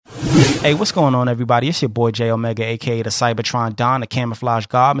Hey, what's going on, everybody? It's your boy J Omega, aka the Cybertron Don, the Camouflage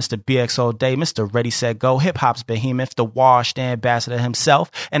God, Mr. BX All Day, Mr. Ready Set Go, Hip Hop's Behemoth, the washed ambassador himself,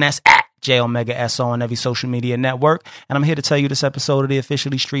 and that's at J Omega SO on every social media network. And I'm here to tell you this episode of the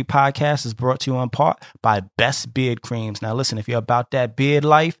Officially Street Podcast is brought to you in part by Best Beard Creams. Now listen, if you're about that beard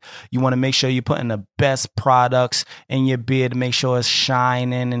life, you want to make sure you're putting the best products in your beard to make sure it's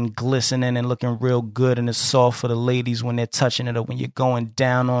shining and glistening and looking real good and it's soft for the ladies when they're touching it or when you're going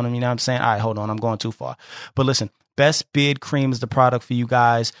down on them. You know what I'm saying? All right, hold on. I'm going too far. But listen, Best Beard Cream is the product for you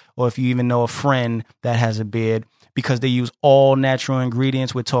guys, or if you even know a friend that has a beard, because they use all natural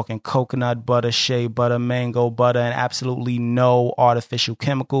ingredients. We're talking coconut butter, shea butter, mango butter, and absolutely no artificial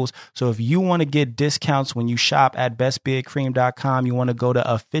chemicals. So if you want to get discounts when you shop at bestbeardcream.com, you want to go to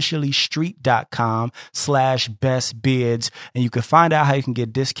officiallystreet.com/bestbeards, and you can find out how you can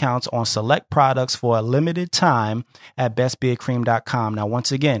get discounts on select products for a limited time at bestbeardcream.com. Now,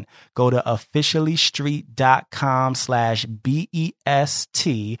 once again, go to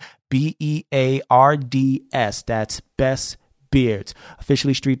officiallystreet.com/BEARDS. That's Best Beards.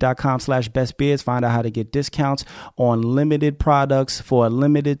 Officiallystreet.com/bestbeards. Find out how to get discounts on limited products for a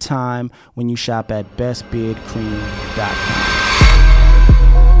limited time when you shop at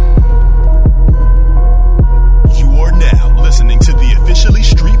bestbeardcream.com. You are now listening to the Officially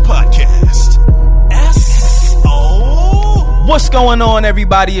Street Podcast. S.O. What's going on,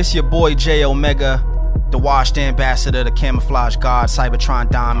 everybody? It's your boy J Omega, the washed ambassador, the Camouflage God,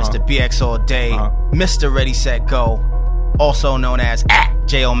 Cybertron Don, Mr. BX All Day, Mr. Ready Set Go, also known as at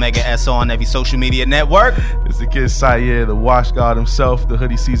J Omega SO on every social media network. It's the kid Syer, the wash god himself, the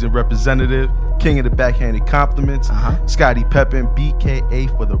hoodie season representative, king of the backhanded compliments, Scotty Peppin, BKA.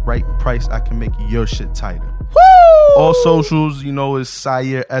 For the right price, I can make your shit tighter. Woo! All socials, you know, is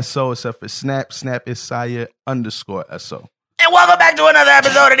Syer SO, except for Snap. Snap is Syer_SO. And welcome back to another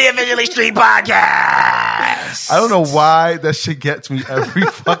episode of the Officially Street Podcast. I don't know why that shit gets me every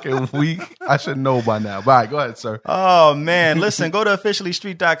fucking week. I should know by now. All right, go ahead, sir. Oh, man. Listen, go to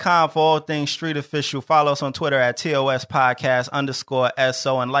officiallystreet.com for all things street official. Follow us on Twitter at TOS Podcast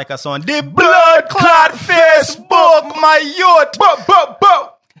 _SO and like us on the Blood Clot Facebook, my yacht.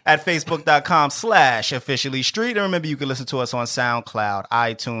 At facebook.com/officiallystreet. And remember, you can listen to us on SoundCloud,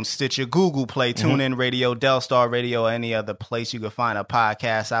 iTunes, Stitcher, Google Play, TuneIn Radio, Delstar Radio, or any other place you can find a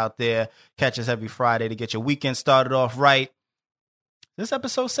podcast out there. Catch us every Friday to get your weekend started off right. This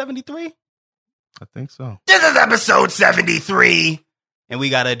episode 73? I think so. This is episode 73. And we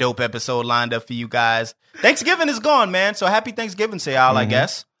got a dope episode lined up for you guys. Thanksgiving is gone, man. So happy Thanksgiving to y'all, I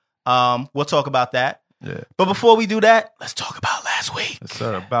guess. We'll talk about that. Yeah. But before we do that, let's talk about last week. Yes,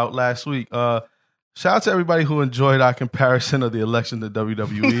 sir. About last week. Shout out to everybody who enjoyed our comparison of the election to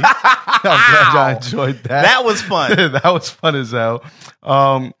WWE. I'm glad y'all enjoyed that. That was fun. That was fun as hell.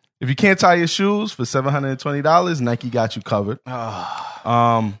 If you can't tie your shoes for $720, Nike got you covered.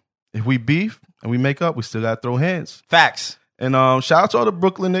 If we beef and we make up, we still got to throw hands. Facts. And shout out to all the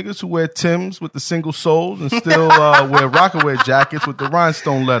Brooklyn niggas who wear Timbs with the single soles and still wear Rockaway jackets with the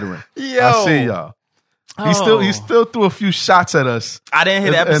rhinestone lettering. Yo. I see y'all. He still threw a few shots at us. I didn't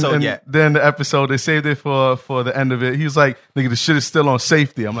hear the episode yet. Then the episode, they saved it for the end of it. He was like, "Nigga, the shit is still on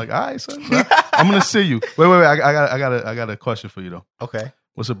safety." I'm like, "All right, son, bro. I'm gonna see you." Wait. I got a question for you though. Okay.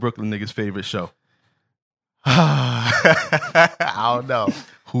 What's a Brooklyn nigga's favorite show? I don't know.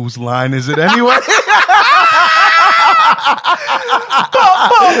 Whose line is it anyway?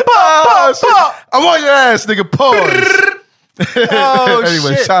 I'm on your ass, nigga. Pause. Oh,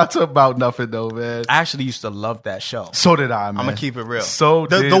 anyway, shit. shout out to About Nothing though, man. I actually used to love that show. So did I, man. I'm gonna keep it real. So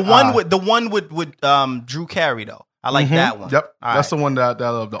the one with Drew Carey though. I like that one. Yep, All that's right. the one that I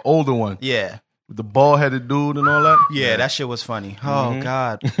love, the older one. Yeah. With the bald-headed dude and all that. Yeah, that shit was funny. Oh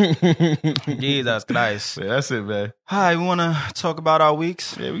God. Jesus Christ. Yeah, that's it, man. Hi, we want to talk about our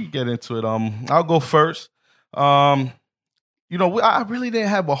weeks. Yeah, we can get into it. I'll go first. I really didn't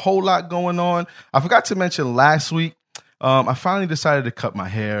have a whole lot going on. I forgot to mention last week. I finally decided to cut my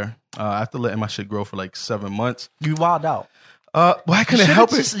hair after letting my shit grow for like 7 months. You wild out. Well, I couldn't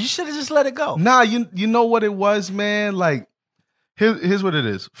help it. You should have just let it go. Nah, you know what it was, man? Like, here's what it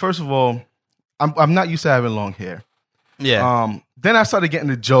is. First of all, I'm not used to having long hair. Yeah. Then I started getting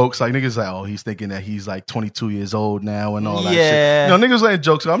the jokes. Like, niggas like, oh, he's thinking that he's like 22 years old now and all that Yeah. shit. You know, niggas letting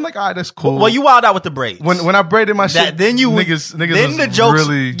jokes. So I'm like, all right, that's cool. Well, you wild out with the braids. When I braided my shit, then niggas then was the jokes,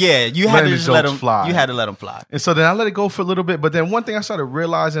 really you had to letting just the let jokes them fly. You had to let them fly. And so then I let it go for a little bit. But then one thing I started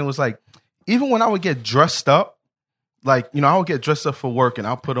realizing was like, even when I would get dressed up, like, you know, I would get dressed up for work and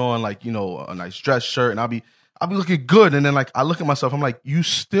I'll put on like, you know, a nice dress shirt and I'll be looking good, and then like I look at myself, I'm like, you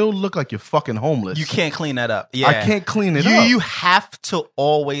still look like you're fucking homeless. You can't clean that up. Yeah, I can't clean it up. You have to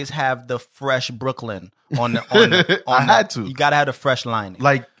always have the fresh Brooklyn on the. I had to. You gotta have the fresh lining.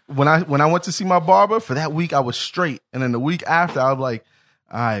 Like when I went to see my barber for that week, I was straight, and then the week after, I was like,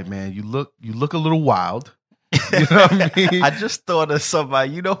 all right, man, you look a little wild. You know what I mean? I just thought of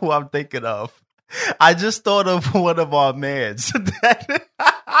somebody. You know who I'm thinking of? I just thought of one of our mans.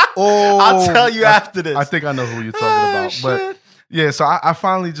 I'll tell you after this. I think I know who you're talking about. Shit. But yeah, so I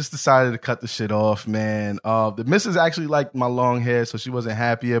finally just decided to cut the shit off, man. The missus actually liked my long hair, so she wasn't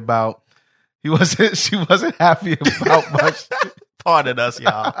happy about. She wasn't happy about my shit. Pardon us,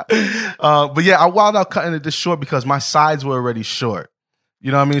 y'all. But yeah, I wound out cutting it this short because my sides were already short.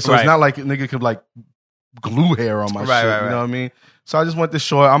 You know what I mean? So It's not like a nigga could like glue hair on my shit. You know what I mean? So I just went this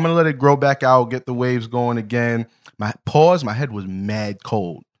short. I'm gonna let it grow back out, get the waves going again. My head was mad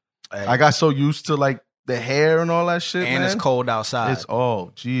cold. Hey. I got so used to like the hair and all that shit. And man. It's cold outside. It's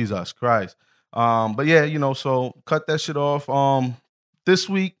Jesus Christ. But yeah, so cut that shit off. This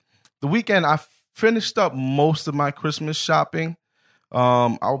week, the weekend, I finished up most of my Christmas shopping.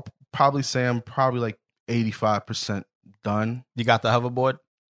 I'll probably say I'm probably like 85% done. You got the hoverboard?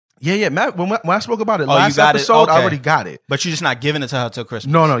 Yeah, Matt. When I spoke about it last episode, I already got it. But you're just not giving it to her till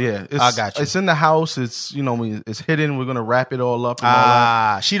Christmas. No, yeah. I got you. It's in the house. It's it's hidden. We're gonna wrap it all up. And all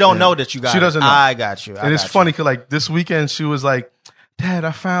that. She don't know that you got it. She doesn't know. I got you. And it's funny because like this weekend she was like, Dad,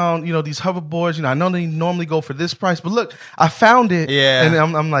 I found, these hoverboards. I know they normally go for this price, but look, I found it. Yeah. And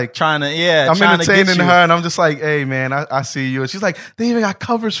I'm like, I'm entertaining her, and I'm just like, hey, man, I see you. And she's like, they even got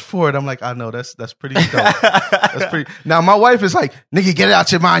covers for it. I'm like, I know, that's pretty dope. That's pretty. Now, my wife is like, nigga, get it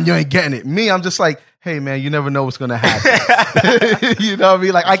out your mind. You ain't getting it. Me, I'm just like, hey, man, you never know what's going to happen. You know what I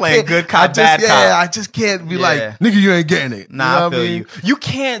mean? Like, I can't. Good cop, bad cop. Yeah, I just can't be like, nigga, you ain't getting it. Nah, you know I feel you. You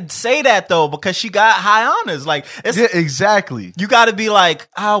can't say that, though, because she got high honors. Like, yeah, exactly. You got to be like,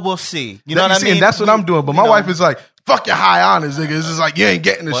 we'll see. You know what I mean? And that's what I'm doing. But my wife is like, fuck your high honors, nigga. It's just like, you ain't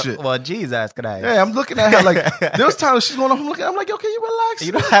getting this shit. Well, geez, ask that. Yeah, I'm looking at her like, there was times she's going off, I'm like, okay, you relax.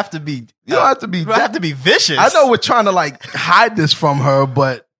 You don't have to be. You don't have to be. You don't have to be vicious. I know we're trying to like hide this from her,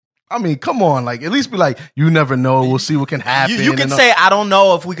 but I mean, come on, like at least be like, you never know. We'll see what can happen. You can say, I don't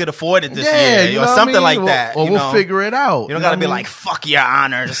know if we could afford it this year, or something like that. Or we'll figure it out. You don't got to be like, fuck your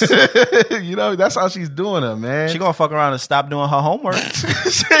honors. That's how she's doing it, man. She gonna fuck around and stop doing her homework.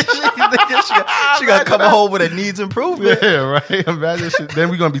 she gonna come home with a needs improvement. Yeah, right. Imagine shit. Then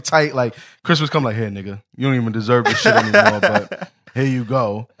we're gonna be tight. Like Christmas come, like, hey, nigga, you don't even deserve this shit anymore. But here you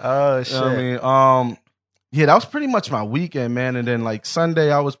go. Oh shit. You know what I mean, yeah, that was pretty much my weekend, man. And then like Sunday,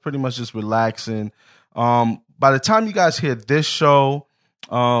 I was pretty much just relaxing. By the time you guys hear this show,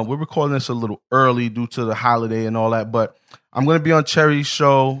 we're recording this a little early due to the holiday and all that. But I'm going to be on Cherry's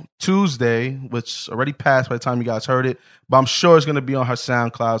show Tuesday, which already passed by the time you guys heard it. But I'm sure it's going to be on her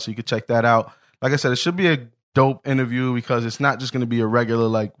SoundCloud, so you can check that out. Like I said, it should be a dope interview because it's not just going to be a regular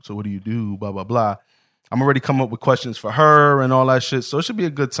like, so what do you do, blah, blah, blah. I'm already coming up with questions for her and all that shit, so it should be a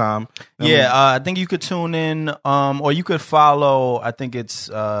good time. I think you could tune in, or you could follow. I think it's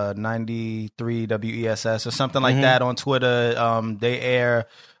 93 WESS or something like that on Twitter. They air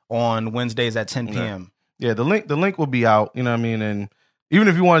on Wednesdays at 10 p.m. Yeah, the link will be out. You know what I mean, and even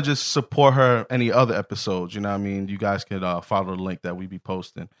if you want to just support her any other episodes, you know what I mean, you guys could follow the link that we be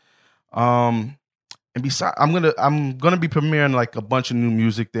posting. And besides, I'm gonna be premiering like a bunch of new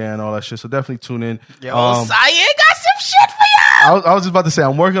music there and all that shit. So definitely tune in. Yo, Saya got some shit for you. I was just about to say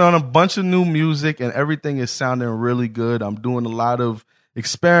I'm working on a bunch of new music and everything is sounding really good. I'm doing a lot of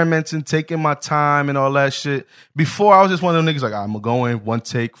experimenting, taking my time and all that shit. Before I was just one of them niggas like, I'm gonna go in one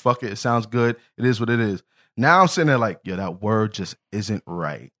take, fuck it sounds good. It is what it is. Now I'm sitting there like, yeah, that word just isn't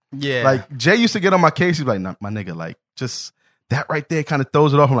right. Yeah, like Jay used to get on my case. He's like, nah, my nigga, like just. That right there kind of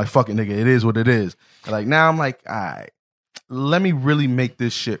throws it off. I'm like, fuck it, nigga. It is what it is. Like, now I'm like, all right, let me really make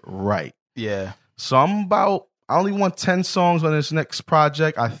this shit right. Yeah. So I only want 10 songs on this next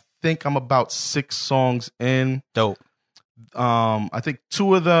project. I think I'm about 6 songs in. Dope. I think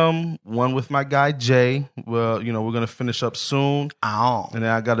 2 of them, one with my guy, Jay. Well, we're going to finish up soon. Oh. And then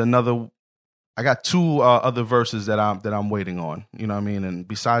I got 2 other verses that I'm waiting on. You know what I mean? And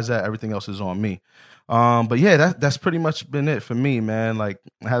besides that, everything else is on me. But yeah, that's pretty much been it for me, man. Like,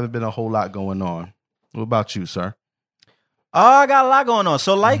 I haven't been a whole lot going on. What about you, sir? I got a lot going on.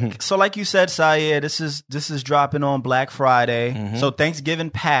 So like you said, Saya, this is dropping on Black Friday. So Thanksgiving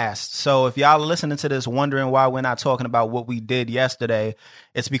passed. So if y'all are listening to this wondering why we're not talking about what we did yesterday,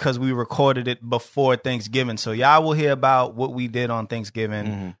 it's because we recorded it before Thanksgiving. So y'all will hear about what we did on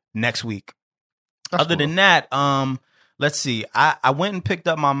Thanksgiving next week. That's Other than that, let's see. I went and picked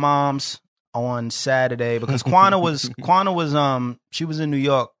up my mom's on Saturday because Quana was she was in New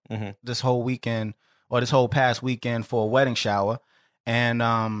York this whole weekend or this whole past weekend for a wedding shower, and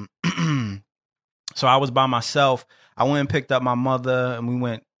so I was by myself. I went and picked up my mother, and we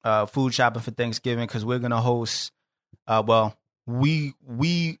went food shopping for Thanksgiving because we're gonna host. We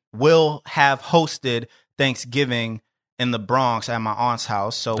will have hosted Thanksgiving in the Bronx at my aunt's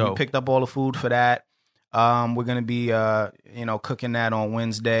house. So we picked up all the food for that. We're gonna be cooking that on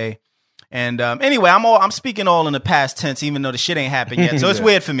Wednesday. And anyway, I'm speaking all in the past tense, even though the shit ain't happened yet. So it's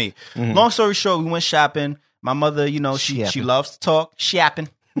weird for me. Long story short, we went shopping. My mother, she loves to talk. Shopping.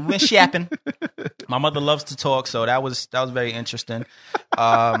 We went shopping. My mother loves to talk, so that was very interesting.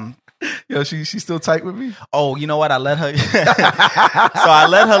 Yo, she still tight with me? Oh, you know what? I let her. So I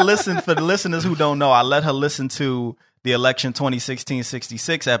let her listen. For the listeners who don't know, I let her listen to the election 2016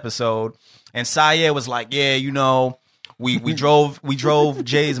 66 episode, and Saye was like, "Yeah, we drove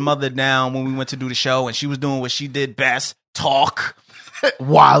Jay's mother down when we went to do the show, and she was doing what she did best, talk."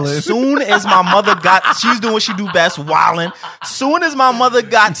 Wildin'. Soon as my mother she's doing what she do best, wildin'. Soon as my mother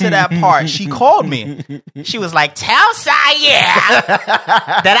got to that part, she called me. She was like, "Tell Saye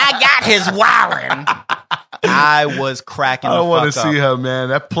that I got his wildin'." I was cracking the fuck up. I don't want to see her, man.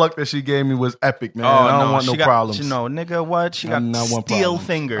 That pluck that she gave me was epic, man. I don't want no problems. Nigga, what? She got steel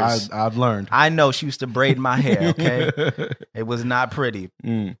fingers. I've learned. I know. She used to braid my hair, okay? It was not pretty.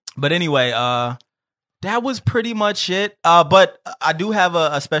 But anyway, that was pretty much it. But I do have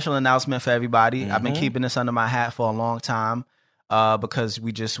a special announcement for everybody. I've been keeping this under my hat for a long time because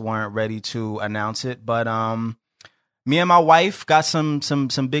we just weren't ready to announce it. But me and my wife got some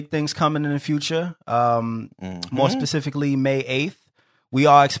big things coming in the future. More specifically, May 8th, we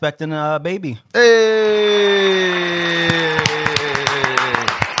are expecting a baby. Hey!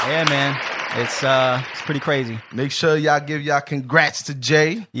 Yeah, man. It's pretty crazy. Make sure y'all give y'all congrats to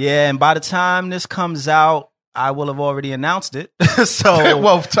Jay. Yeah, and by the time this comes out, I will have already announced it. So,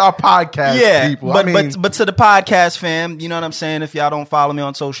 well, to our podcast people. But to the podcast fam, you know what I'm saying? If y'all don't follow me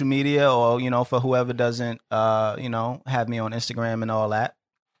on social media, or for whoever doesn't, have me on Instagram and all that.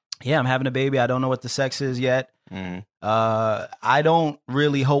 Yeah, I'm having a baby. I don't know what the sex is yet. I don't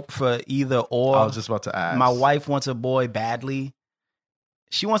really hope for either or. I was just about to ask. My wife wants a boy badly.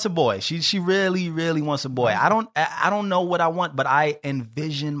 She wants a boy. She really, really wants a boy. I don't know what I want, but I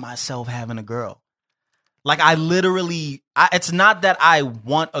envision myself having a girl. Like it's not that I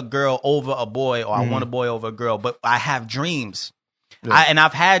want a girl over a boy or I want a boy over a girl, but I have dreams. Yeah. And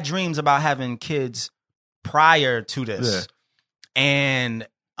I've had dreams about having kids prior to this. Yeah. And,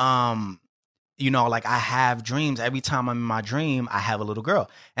 like I have dreams. Every time I'm in my dream, I have a little girl.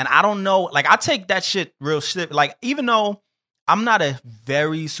 And I don't know, like I take that shit real shit. Like even though I'm not a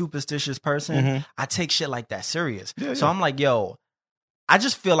very superstitious person, I take shit like that serious. Yeah, so I'm like, yo, I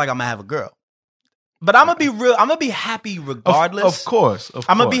just feel like I'm gonna have a girl. But I'm gonna be real. I'm gonna be happy regardless. Of course.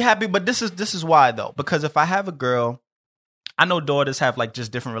 I'm gonna be happy. But this is why though. Because if I have a girl, I know daughters have like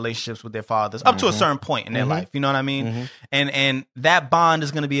just different relationships with their fathers up to a certain point in their life. You know what I mean? And that bond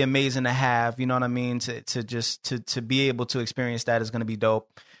is gonna be amazing to have. You know what I mean? To be able to experience that is gonna be dope.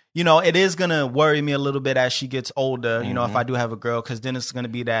 It is gonna worry me a little bit as she gets older. If I do have a girl, because then it's gonna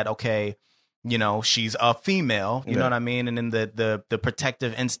be that okay. She's a female, you know what I mean? And then the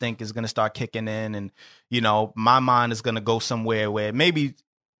protective instinct is going to start kicking in. And, my mind is going to go somewhere where maybe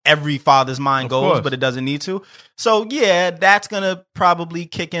every father's mind goes, but it doesn't need to. So, yeah, that's going to probably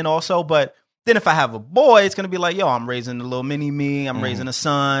kick in also. But then if I have a boy, it's going to be like, yo, I'm raising a little mini me. I'm raising a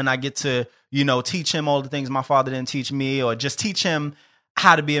son. I get to, teach him all the things my father didn't teach me, or just teach him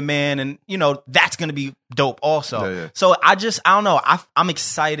how to be a man. And, that's going to be dope also. Yeah. So I don't know. I'm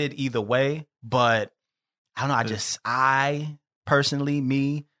excited either way. But I don't know. I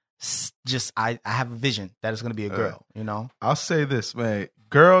personally, I have a vision that it's going to be a girl, I'll say this, man.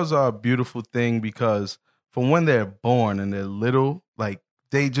 Girls are a beautiful thing because from when they're born and they're little, like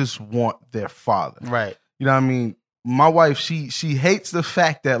they just want their father. Right. You know what I mean? My wife, she hates the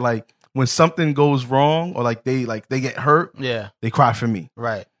fact that like when something goes wrong or like they get hurt, they cry for me.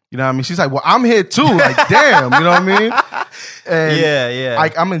 Right. You know what I mean? She's like, well, I'm here too. Like, damn, you know what I mean? And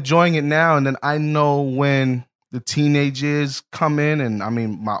like, I'm enjoying it now. And then I know when the teenage years come in, and I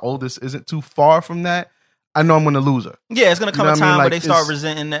mean, my oldest isn't too far from that, I know I'm going to lose her. Yeah, it's going to come a time where they start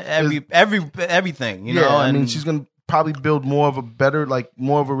resenting everything, you know? I mean, she's going to probably build more of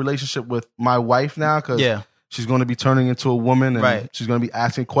a relationship with my wife now because she's going to be turning into a woman and she's going to be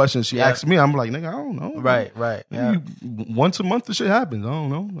asking questions. She asks me, I'm like, nigga, I don't know. Right. Yeah. Once a month, the shit happens. I don't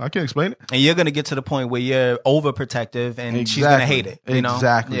know. I can't explain it. And you're going to get to the point where you're overprotective and she's going to hate it. You know?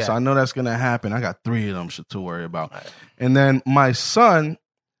 Exactly. Yeah. So I know that's going to happen. I got 3 of them shit to worry about. Right. And then my son,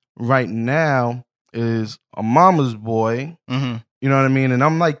 right now is a mama's boy. Mm-hmm. You know what I mean? And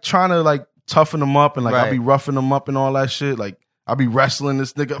I'm like trying to like toughen him up and like Right. I'll be roughing him up and all that shit. Like I'll be wrestling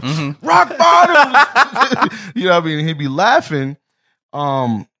this nigga, Mm-hmm. rock bottom. You know what I mean? He'd be laughing.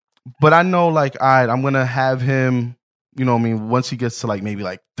 But I know like, all right, I'm gonna have him, you know what I mean, once he gets to like maybe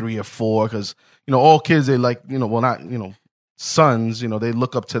like 3 or 4, because you know, all kids, they like, you know, well not, you know, sons, you know, they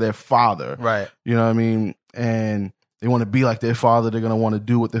look up to their father. Right. You know what I mean? And they want to be like their father. They're going to want to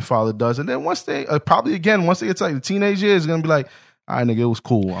do what their father does. And then once they, probably again, once they get to like the teenage years, it's going to be like, all right, nigga, it was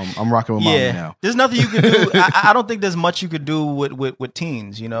cool. I'm rocking with mommy now. There's nothing you can do. I don't think there's much you could do with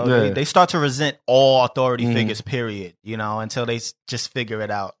teens, you know? Yeah. They start to resent all authority figures, period, you know, until they just figure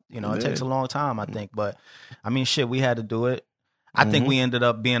it out. You know, it takes a long time, I think. But, I mean, shit, we had to do it. I think we ended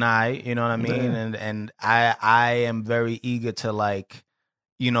up being all right, you know what I mean? Yeah. And I am very eager to, like,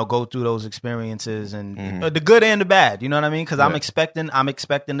 you know, go through those experiences and the good and the bad, you know what I mean? Because I'm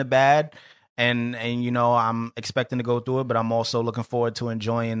expecting the bad. And you know, I'm expecting to go through it, but I'm also looking forward to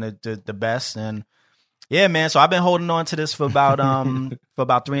enjoying the best. And yeah, man. So I've been holding on to this for about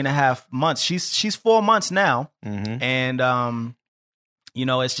 3.5 months. She's 4 months now, and you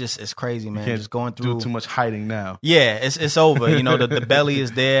know, it's crazy, man. You can't just going through do too much hiding now. Yeah, it's over. You know, the belly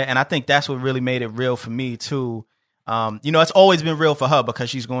is there, and I think that's what really made it real for me too. You know, it's always been real for her because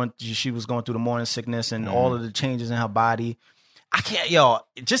she was going through the morning sickness and all of the changes in her body. I can't,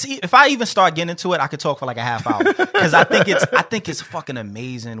 if I even start getting into it, I could talk for like a half hour because I think it's fucking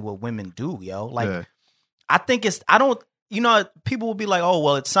amazing what women do, yo. Like, you know, people will be like, oh,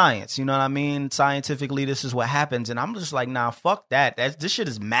 well, it's science. You know what I mean? Scientifically, this is what happens. And I'm just like, nah, fuck that. This shit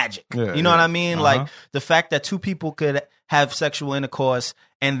is magic. Yeah, you know what I mean? Uh-huh. Like the fact that two people could have sexual intercourse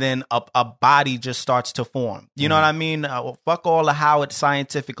and then a body just starts to form. You know what I mean? Fuck all of how it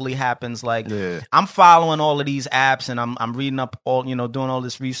scientifically happens. Like I'm following all of these apps and I'm reading up all, you know, doing all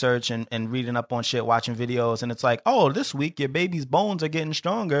this research and reading up on shit, watching videos. And it's like, oh, this week your baby's bones are getting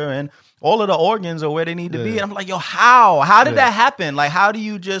stronger and all of the organs are where they need to be. And I'm like, yo, how did that happen? Like, how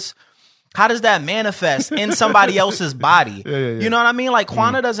does that manifest in somebody else's body? You know what I mean? Like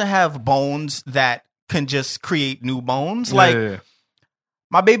Quana doesn't have bones that can just create new bones.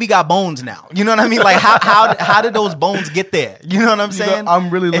 My baby got bones now. You know what I mean? Like how did those bones get there? You know what I'm saying? I'm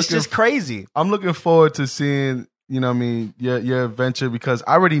really it's just crazy. I'm looking forward to seeing, you know what I mean, your adventure because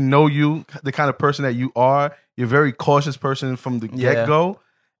I already know you, the kind of person that you are. You're a very cautious person from the get-go.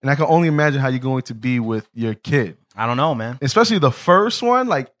 And I can only imagine how you're going to be with your kid. I don't know, man. Especially the first one,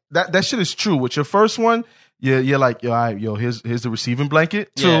 like that shit is true. With your first one, you're like, yo, all right, here's the receiving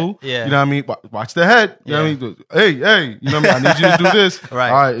blanket too. Yeah. You know what I mean? Watch the head. You know what I mean? Hey, you know what I mean? I need you to do this.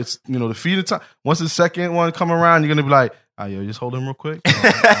 Right. All right, it's, you know, the feeding time. Once the second one come around, you're gonna be like, all right, yo, just hold him real quick.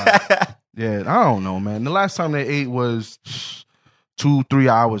 Yeah, I don't know, man. The last time they ate was 2-3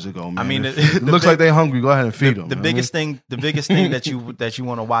 hours ago, man. I mean, it looks like they're hungry. Go ahead and feed them. The biggest thing that you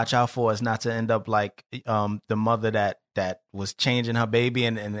want to watch out for is not to end up like the mother that was changing her baby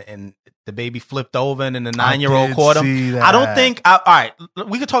and the baby flipped over and then the 9-year-old caught him. I don't think. All right,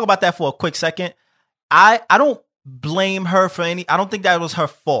 we could talk about that for a quick second. I don't blame her for any. I don't think that was her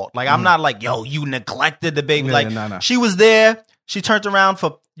fault. Like I'm not like, yo, you neglected the baby. She was there. She turned around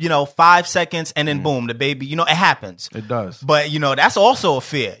for 5 seconds and then boom, the baby. You know, it happens. It does. But that's also a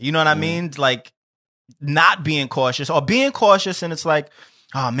fear. You know what I mean? Like not being cautious or being cautious, and it's like,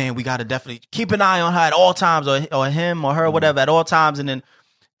 oh man, we got to definitely keep an eye on her at all times, or him or her, whatever, at all times, and then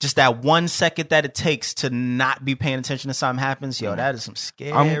just that 1 second that it takes to not be paying attention to something happens. Yo, that is some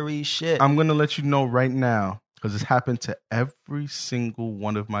scary shit. I'm gonna let you know right now because it's happened to every single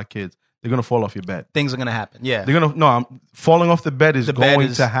one of my kids. They're gonna fall off your bed. Things are gonna happen. Yeah, they're gonna. Falling off the bed is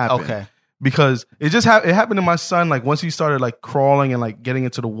going to happen. Okay, because it happened to my son. Like once he started like crawling and like getting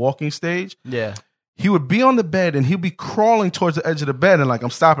into the walking stage. Yeah. He would be on the bed and he'd be crawling towards the edge of the bed and like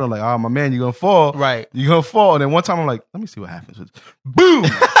I'm stopping him like, oh my man, you're gonna fall. Right. You're gonna fall. And then one time I'm like, let me see what happens. Boom.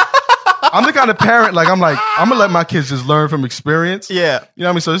 I'm the kind of parent, like I'm gonna let my kids just learn from experience. Yeah. You know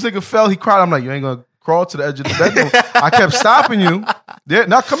what I mean? So this nigga fell, he cried. I'm like, you ain't gonna crawl to the edge of the bed. I kept stopping you. Yeah,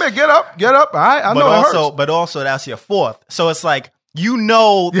 now come here, get up. All right. I know it hurts. But also that's your fourth. So it's like,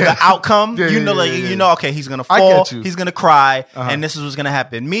 the outcome. Okay, he's gonna fall, he's gonna cry, and this is what's gonna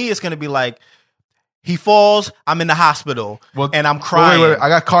happen. Me, it's gonna be like, he falls, I'm in the hospital, and I'm crying. Wait, I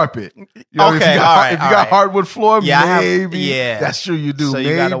got carpet. You know, if you got hardwood floor, maybe. That's true, you do. So maybe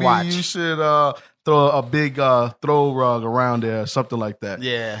you gotta watch. You should throw a big throw rug around there or something like that.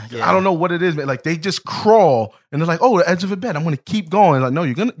 Yeah. I don't know what it is, man. Like they just crawl and they're like, oh, the edge of a bed. I'm going to keep going. Like, no,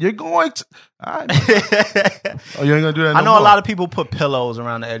 you're going to. All right. Oh, you ain't going to do that. I know a lot of people put pillows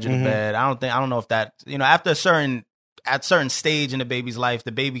around the edge of the bed. I don't know if that, after a certain at certain stage in the baby's life,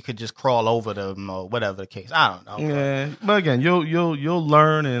 the baby could just crawl over them or whatever the case. I don't know. Yeah, but again, you'll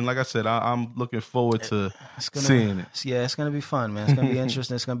learn, and like I said, I'm looking forward to seeing it. Yeah, it's gonna be fun, man. It's gonna be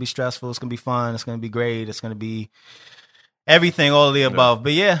interesting. It's gonna be stressful. It's gonna be fun. It's gonna be great. It's gonna be everything, all of the above.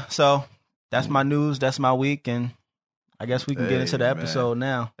 But yeah, so that's my news. That's my week, and I guess we can get into the episode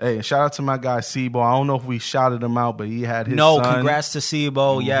now. Hey, and shout out to my guy Sebo. I don't know if we shouted him out, but he had his son. Congrats to Sebo.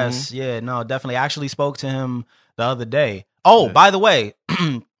 Mm-hmm. Yes, yeah, no, definitely. I actually spoke to him the other day. Oh, by the way,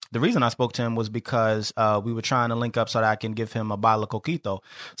 the reason I spoke to him was because we were trying to link up so that I can give him a bottle of coquito.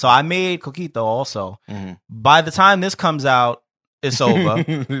 So I made coquito also. Mm-hmm. By the time this comes out, it's over.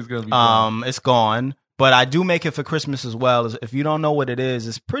 It's gonna be gone. It's gone. But I do make it for Christmas as well. If you don't know what it is,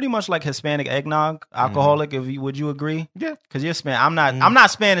 it's pretty much like Hispanic eggnog, alcoholic. Mm-hmm. Would you agree? Yeah, because you're Spanish. I'm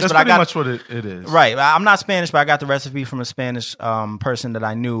not Spanish. That's but I got much what it is. Right. I'm not Spanish, but I got the recipe from a Spanish person that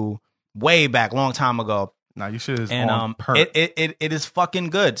I knew way back, long time ago. Nah, you should. And it is fucking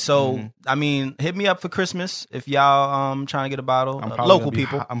good. So I mean, hit me up for Christmas if y'all trying to get a bottle. Local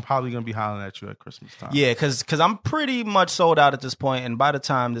people. I'm probably gonna be hollering at you at Christmas time. Yeah, because I'm pretty much sold out at this point, and by the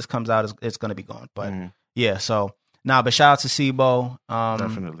time this comes out, it's gonna be gone. But yeah, so but shout out to Sebo.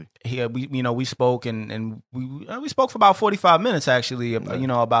 Definitely. We spoke and we spoke for about 45 minutes actually.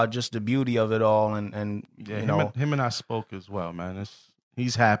 About just the beauty of it all and him and I spoke as well, man.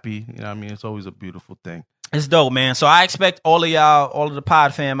 He's happy. You know what I mean? It's always a beautiful thing. It's dope, man. So I expect all of y'all, all of the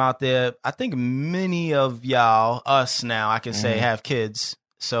pod fam out there, I think many of y'all, us now, I can say, have kids.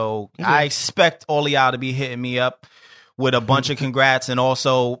 So I expect all of y'all to be hitting me up with a bunch of congrats and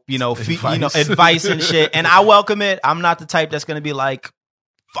also, advice and shit. And I welcome it. I'm not the type that's going to be like,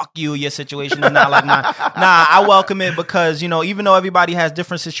 fuck you, your situation is not like mine. Nah, I welcome it because, even though everybody has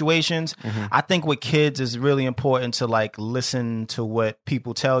different situations, I think with kids it's really important to like listen to what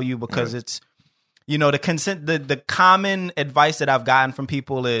people tell you because it's, the common advice that I've gotten from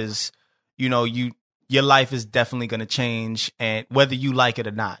people is, your life is definitely going to change and whether you like it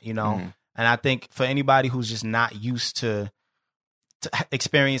or not, And I think for anybody who's just not used to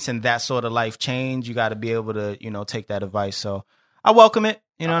experiencing that sort of life change, you got to be able to, take that advice. So I welcome it.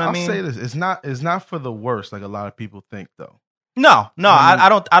 You know what I mean? I'll say this: it's not for the worst, like a lot of people think, though. No, I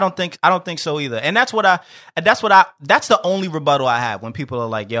don't think so either. And that's the only rebuttal I have when people are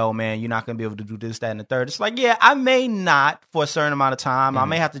like, "Yo, man, you're not gonna be able to do this, that, and the third." It's like, yeah, I may not for a certain amount of time. I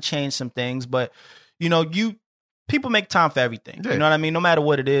may have to change some things, but people make time for everything. Yeah. You know what I mean? No matter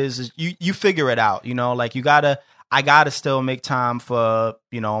what it is you figure it out. I gotta still make time for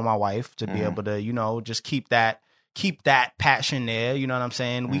my wife to be able to just keep that passion there. You know what I'm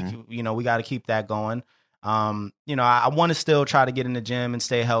saying? We got to keep that going. I want to still try to get in the gym and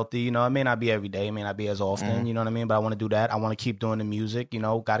stay healthy. It may not be every day, it may not be as often, you know what I mean? But I want to do that. I want to keep doing the music,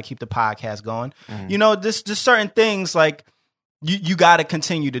 got to keep the podcast going. Just certain things like you got to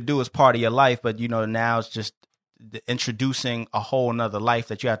continue to do as part of your life. But, now it's just introducing a whole nother life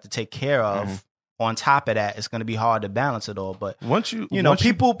that you have to take care of. On top of that, it's going to be hard to balance it all. But once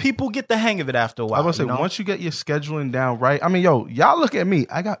people get the hang of it after a while. I was going to say, once you get your scheduling down right. I mean, y'all look at me.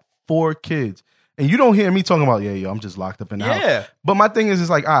 I got 4 kids. And you don't hear me talking about, I'm just locked up in the house. But my thing is, it's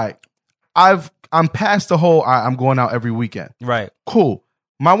like, all right, I'm past the whole, I'm going out every weekend. Right. Cool.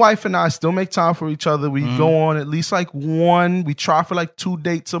 My wife and I still make time for each other. We go on at least like one. We try for like 2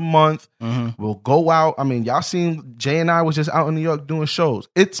 dates a month. We'll go out. I mean, y'all seen Jay and I was just out in New York doing shows.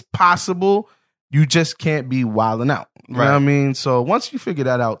 It's possible. You just can't be wilding out. You know what I mean? So once you figure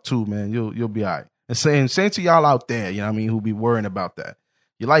that out too, man, you'll be all right. And saying to y'all out there, you know what I mean, who be worrying about that.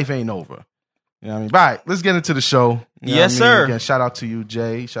 Your life ain't over. You know what I mean? All right, let's get into the show. Yes, sir. Again, shout out to you,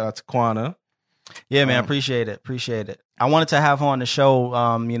 Jay. Shout out to Quana. Yeah, man, appreciate it. I wanted to have her on the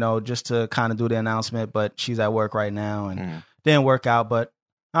show, just to kind of do the announcement, but she's at work right now and didn't work out, but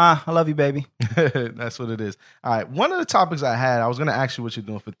I love you, baby. That's what it is. All right, one of the topics I had, I was going to ask you what you're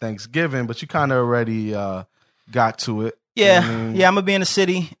doing for Thanksgiving, but you kind of already got to it. Yeah, I'm going to be in the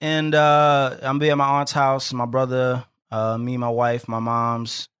city, and I'm going to be at my aunt's house, my brother, me, my wife, my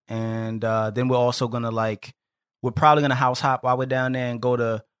mom's, and then we're also going to we're probably going to house hop while we're down there and go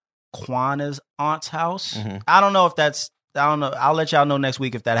to Quana's aunt's house. I don't know. I'll let y'all know next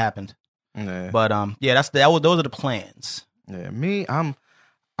week if that happened. Yeah. But those are the plans. Yeah, me, I'm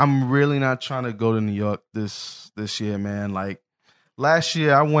really not trying to go to New York this year, man. Like last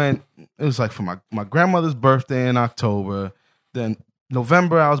year I went, it was like for my grandmother's birthday in October. Then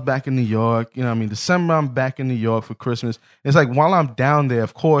November I was back in New York. You know what I mean? December I'm back in New York for Christmas. It's like while I'm down there,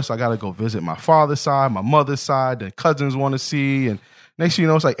 of course, I got to go visit my father's side, my mother's side, then cousins want to see. And next thing you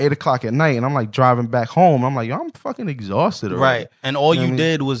know, it's like 8:00 at night and I'm like driving back home. I'm like, I'm fucking exhausted already. Right. And all you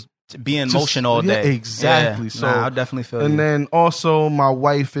did was be in motion all day. Yeah, exactly. Yeah. So I definitely feel and you. then also my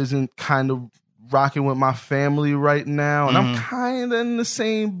wife isn't kind of rocking with my family right now, and I'm kind of in the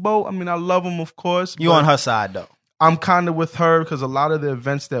same boat. I mean, I love them, of course. You on her side though. I'm kind of with her because a lot of the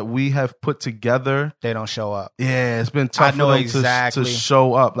events that we have put together, They don't show up. yeah, it's been tough I know for them exactly. to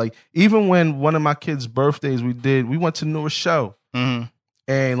show up. Like even when one of my kids' birthdays we went to New Rochelle, and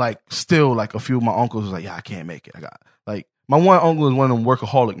like still like a few of my uncles was like, yeah, I can't make it. I got like my one uncle is one of them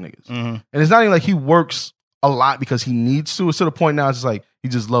workaholic niggas, and it's not even like he works a lot because he needs to. It's to the point now it's just like he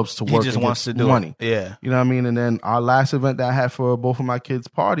just loves to work. He just and wants get to do money. it. Yeah. You know what I mean? And then our last event that I had for both of my kids'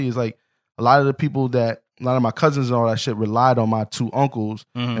 party is like a lot of the people that a lot of my cousins and all that shit relied on my two uncles,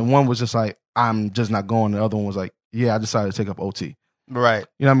 and one was just like, I'm just not going. The other one was like, yeah, I decided to take up OT. Right.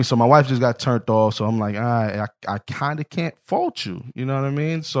 You know what I mean? So my wife just got turned off. So I'm like, all right, I kind of can't fault you. You know what I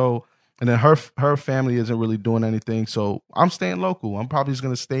mean? So, and then her family isn't really doing anything. So I'm staying local. I'm probably just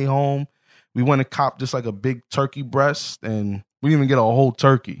going to stay home. We went and copped just like a big turkey breast, and we didn't even get a whole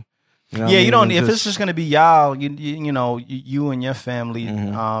turkey. You know what I mean? You don't. And If it's just gonna be y'all, you know, you and your family,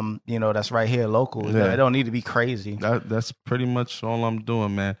 you know, that's right here local. Yeah. It don't need to be crazy. That's pretty much all I'm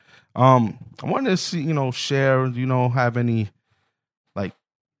doing, man. I wanted to see, share, have any like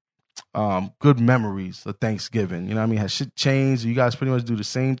good memories of Thanksgiving. You know what I mean? Has shit changed? You guys pretty much do the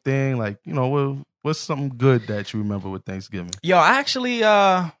same thing? Like, what's something good that you remember with Thanksgiving? Yo, I actually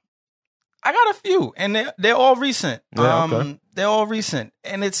I got a few, and they're all recent. Yeah, okay. They're all recent,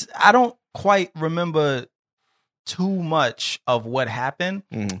 and I don't quite remember too much of what happened,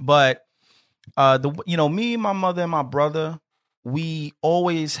 but me, my mother, and my brother, we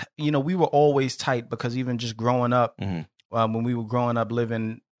always, we were always tight because even just growing up, when we were growing up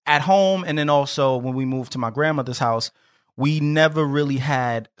living at home, and then also when we moved to my grandmother's house, we never really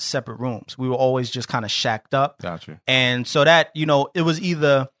had separate rooms. We were always just kind of shacked up. Gotcha. And so that, it was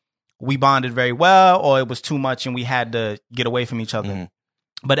either we bonded very well or it was too much and we had to get away from each other.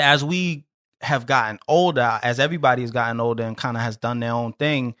 But as we have gotten older, as everybody has gotten older and kind of has done their own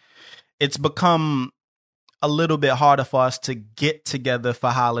thing, it's become a little bit harder for us to get together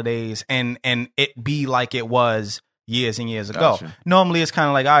for holidays and it be like it was years and years ago. Gotcha. Normally it's kind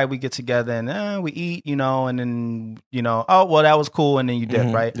of like, all right, we get together and we eat, and then, oh, well, that was cool. And then you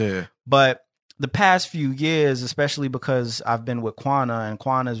dip, right? Yeah. But the past few years, especially because I've been with Quana, and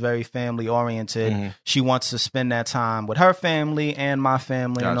Quana is very family oriented. She wants to spend that time with her family and my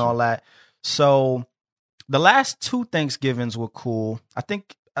family and all that. So the last two Thanksgivings were cool. I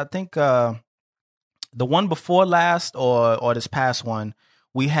think the one before last or this past one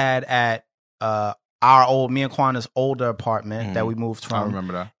we had at me and Quana's older apartment that we moved from. I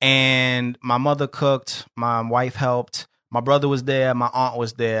remember that. And my mother cooked, my wife helped, my brother was there, my aunt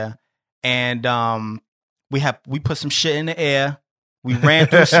was there. And we put some shit in the air. We ran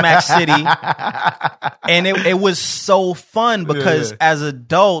through Smack City, and it was so fun because as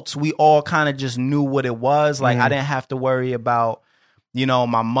adults, we all kind of just knew what it was. Like I didn't have to worry about,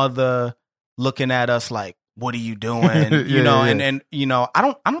 my mother looking at us like, "What are you doing?" And I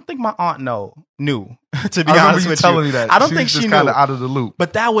don't think my aunt knew. To be honest with you, telling me that. I don't She think was she just knew. kind of out of the loop.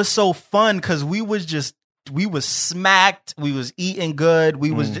 But that was so fun because we was smacked. We was eating good.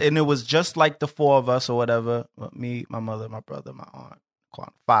 And it was just like the four of us or whatever. Me, my mother, my brother, my aunt.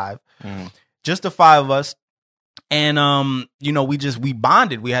 Five. Just the five of us. And we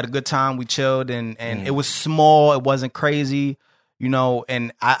bonded. We had a good time. We chilled and it was small. It wasn't crazy,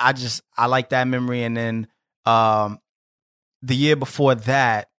 and I like that memory. And then the year before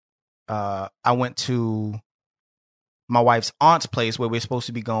that, I went to my wife's aunt's place where we're supposed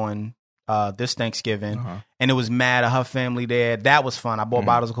to be going this Thanksgiving, and it was mad of her family there. That was fun. I bought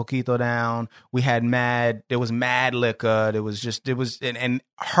bottles of coquito down. There was mad liquor. And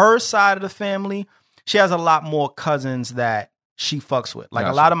her side of the family, she has a lot more cousins that she fucks with. Like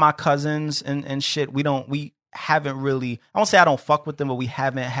a lot of my cousins and shit, we haven't really, I won't say I don't fuck with them, but we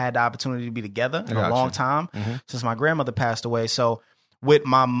haven't had the opportunity to be together in a long time since my grandmother passed away. So with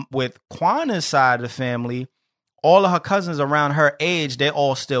Quana's side of the family, all of her cousins around her age, they're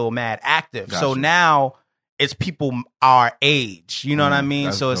all still mad active. Gotcha. So now it's people our age. You know what I mean?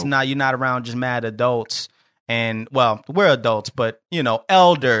 That's So it's dope. you're not around just mad adults. And well, we're adults, but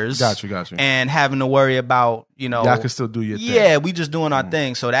elders. Got you. And having to worry about, Y'all can still do your thing. Yeah, we just doing our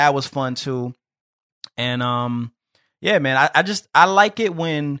thing. So that was fun too. And yeah, man, I like it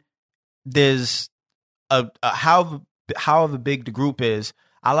when there's however big the group is.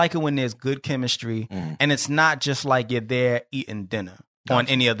 I like it when there's good chemistry and it's not just like you're there eating dinner on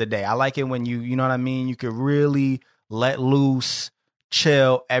any other day. I like it when you know what I mean? You could really let loose,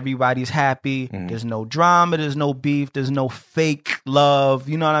 chill. Everybody's happy. There's no drama. There's no beef. There's no fake love.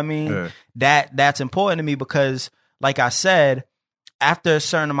 You know what I mean? Yeah. That's important to me because, like I said, after a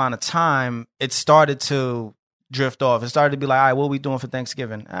certain amount of time, it started to drift off. It started to be like, all right, what are we doing for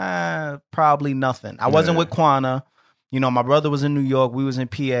Thanksgiving? Probably nothing. I wasn't with Quana. You know, my brother was in New York. We was in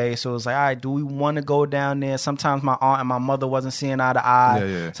PA. So it was like, all right, do we want to go down there? Sometimes my aunt and my mother wasn't seeing eye to eye.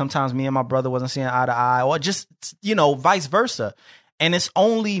 Yeah. Sometimes me and my brother wasn't seeing eye to eye. Or just, you know, vice versa. And it's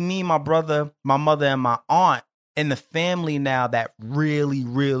only me, my brother, my mother, and my aunt in the family now that really,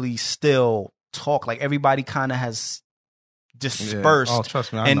 really still talk. Like everybody kind of has dispersed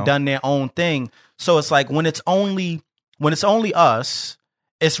trust me, and done their own thing. So it's like when it's only us,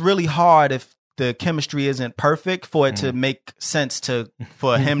 it's really hard if the chemistry isn't perfect for it to make sense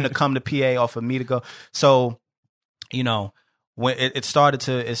for him to come to PA or for me to go. So, you know, when it started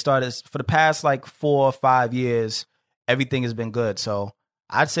for the past like 4 or 5 years, everything has been good. So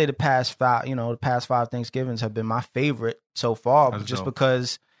I'd say the past 5 Thanksgivings have been my favorite so far. That's just dope.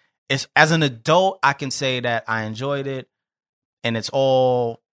 Because it's, as an adult, I can say that I enjoyed it, and it's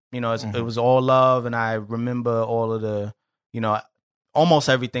all, you know, it was all love, and I remember all of the, you know, almost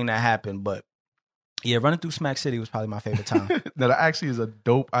everything that happened. But yeah, running through Smack City was probably my favorite time. No, that actually is a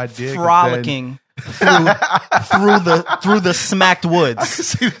dope idea. Frolicking through the smacked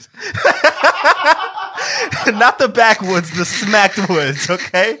woods. Not the backwoods, the smacked woods,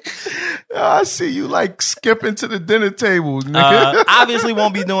 okay? I see you like skipping to the dinner table, nigga. Obviously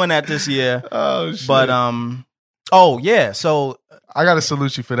won't be doing that this year. Oh, shit. But, oh, yeah, so... I got to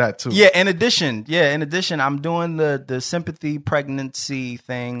salute you for that, too. Yeah, in addition, I'm doing the sympathy pregnancy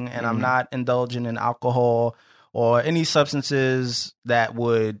thing, and I'm not indulging in alcohol or any substances that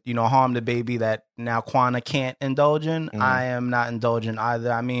would, you know, harm the baby that now Quana can't indulge in. I am not indulging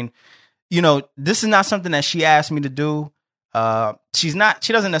either. I mean, you know, this is not something that she asked me to do. She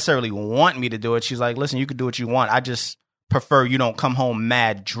doesn't necessarily want me to do it. She's like, listen, you can do what you want. I just prefer you don't come home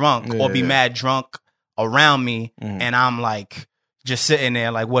mad drunk or be mad drunk around me. And I'm like, just sitting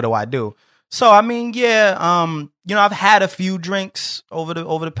there like, what do I do? So, I mean, yeah, you know, I've had a few drinks over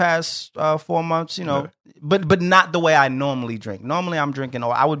the past 4 months, you know, but not the way I normally drink. Normally I'm drinking,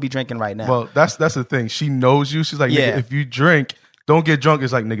 or I would be drinking right now. Well, that's the thing. She knows you. She's like, nigga, if you drink, don't get drunk.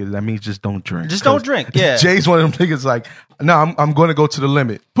 It's like, nigga, that means just don't drink. Just don't drink. Yeah. Jay's one of them niggas like, no, I'm going to go to the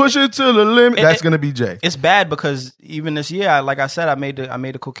limit. Push it to the limit. That's going to be Jay. It's bad because even this year, like I said, I made the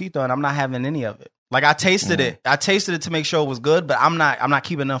coquito and I'm not having any of it. Like I tasted it. I tasted it to make sure it was good, but I'm not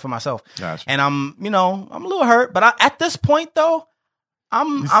keeping none for myself. Gotcha. And I'm a little hurt, but at this point though,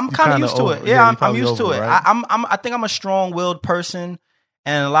 I'm kind of used to it. Yeah, I'm used to it. Right? I think I'm a strong-willed person,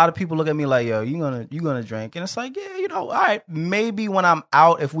 and a lot of people look at me like, yo, you gonna drink, and it's like, yeah, you know, all right, maybe when I'm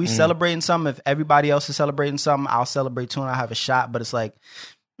out, if we celebrating something, if everybody else is celebrating something, I'll celebrate too and I'll have a shot. But it's like,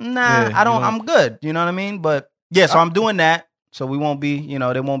 nah, I don't. I'm good. You know what I mean? But yeah, so I'm doing that. So we won't be, you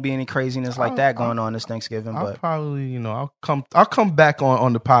know, there won't be any craziness like that going on this Thanksgiving. I'll but probably, you know, I'll come back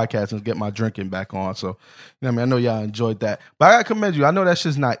on the podcast and get my drinking back on. So, you know what I mean? I know y'all enjoyed that. But I gotta commend you. I know that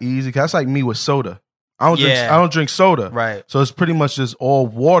shit's not easy, because that's like me with soda. I don't drink soda. Right. So it's pretty much just all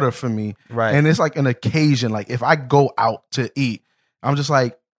water for me. Right. And it's like an occasion. Like if I go out to eat, I'm just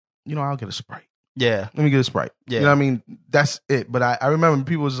like, you know, I'll get a Sprite. Yeah. Let me get a Sprite. Yeah. You know what I mean? That's it. But I remember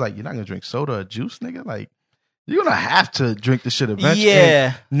people was like, you're not gonna drink soda or juice, nigga? Like, you're gonna have to drink the shit eventually.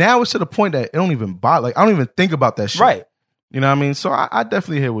 Yeah. And now it's to the point that it don't even bother. Like I don't even think about that shit. Right. You know what I mean? So I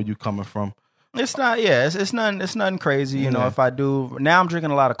definitely hear where you coming from. It's not. Yeah. It's nothing crazy. You know, if I do now, I'm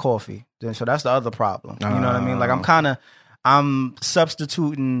drinking a lot of coffee. So that's the other problem. You know what I mean? Like I'm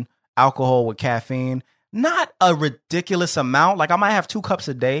substituting alcohol with caffeine. Not a ridiculous amount. Like I might have 2 cups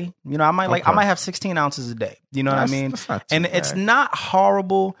a day. You know, I might have 16 ounces a day. You know what I mean? And bad. It's not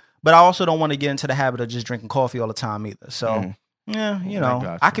horrible. But I also don't want to get into the habit of just drinking coffee all the time either. So, yeah, you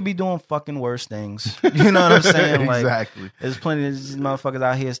know, I could be doing fucking worse things. You know what I'm saying? Like, exactly. There's plenty of these motherfuckers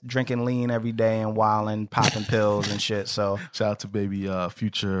out here drinking lean every day and wilding, popping pills and shit. So, shout out to baby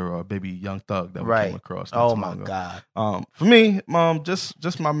Future or baby Young Thug that we came across. Oh my God. For me,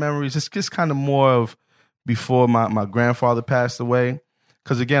 just my memories. It's just kind of more of before my grandfather passed away.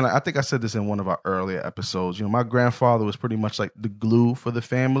 Because again, I think I said this in one of our earlier episodes. You know, my grandfather was pretty much like the glue for the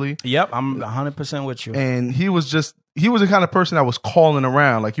family. Yep, I'm 100% with you. And he was the kind of person that was calling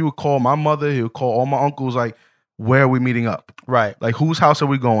around. Like he would call my mother, he would call all my uncles. Like, where are we meeting up? Right. Like, whose house are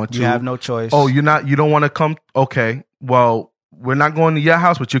we going to? You have no choice. Oh, you don't want to come? Okay, well, we're not going to your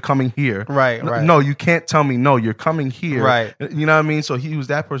house, but you're coming here. Right. No, you can't tell me no. You're coming here. Right. You know what I mean? So he was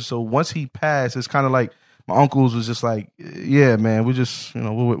that person. So once he passed, it's kind of like my uncles was just like, yeah, man, we just,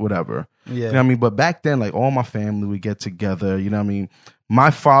 whatever. Yeah. You know what I mean? But back then, like, all my family would get together, you know what I mean? My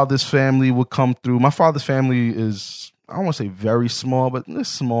father's family would come through. My father's family is, I don't want to say very small, but it's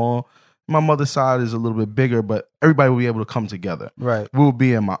small. My mother's side is a little bit bigger, but everybody would be able to come together. Right. We would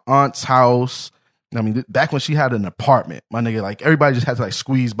be in my aunt's house. I mean, back when she had an apartment, my nigga, like, everybody just had to, like,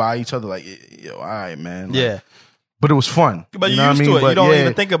 squeeze by each other, like, yo, all right, man. Like, Yeah. but it was fun. But you you know used what I mean? to it. But You don't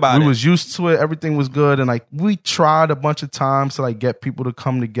even think about it. We was used to it. Everything was good. And, like, we tried a bunch of times to, like, get people to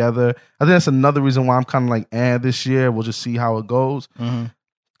come together. I think that's another reason why I'm kind of like, this year, we'll just see how it goes. Mm-hmm.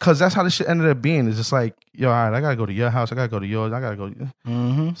 Because that's how this shit ended up being. It's just like, yo, all right, I got to go to your house. I got to go to yours. I got to go.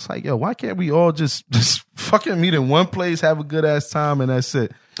 Mm-hmm. It's like, yo, why can't we all just fucking meet in one place, have a good ass time, and that's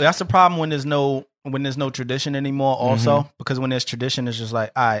it? That's the problem when there's no tradition anymore also, because when there's tradition, it's just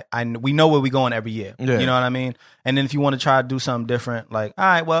like, all right, we know where we going every year. Yeah. You know what I mean? And then if you want to try to do something different, like, all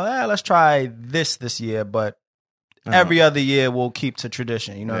right, well, let's try this year, but every other year we'll keep to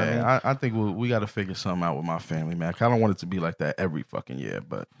tradition. You know what I mean? I think we got to figure something out with my family, man. I don't want it to be like that every fucking year,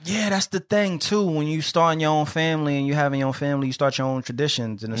 but yeah, that's the thing too. When you starting your own family and you having your own family, you start your own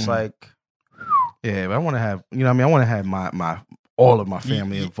traditions, and it's like, yeah, but I want to have, you know what I mean? I want to have my all of my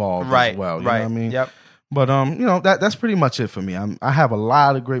family involved as well. You know what I mean? Yep. But that's pretty much it for me. I have a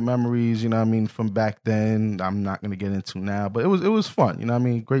lot of great memories, you know what I mean, from back then. I'm not gonna get into now, but it was fun, you know what I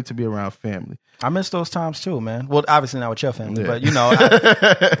mean? Great to be around family. I miss those times too, man. Well, obviously not with your family, but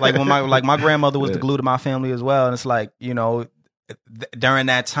like when my grandmother was the glue to my family as well, and it's like, during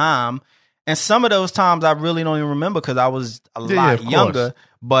that time, and some of those times I really don't even remember because I was a lot younger.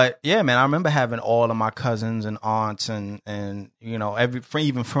 But yeah, man, I remember having all of my cousins and aunts and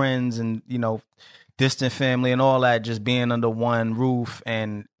even friends and distant family and all that just being under one roof,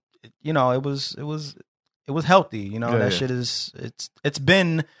 and it was healthy. That shit is it's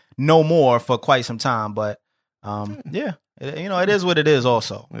been no more for quite some time, but it is what it is.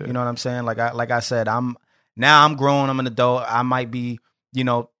 Also, you know what I'm saying? Like I said, I'm grown. I'm an adult. I might be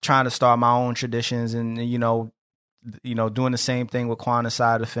trying to start my own traditions and doing the same thing with Quana's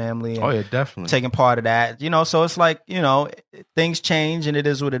side of the family. And oh yeah, definitely taking part of that. So it's like things change and it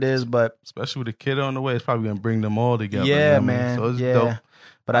is what it is. But especially with a kid on the way, it's probably gonna bring them all together. Yeah, I mean? man. So it's dope.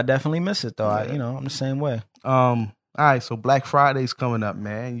 But I definitely miss it though. Yeah. I'm the same way. All right, so Black Friday's coming up,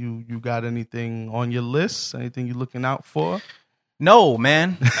 man. You got anything on your list? Anything you looking out for? No,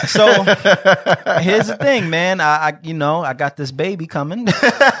 man. So here's the thing, man. I got this baby coming,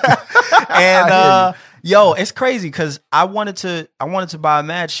 and it's crazy because I wanted to buy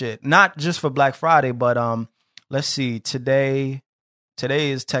mad shit, not just for Black Friday, but let's see. Today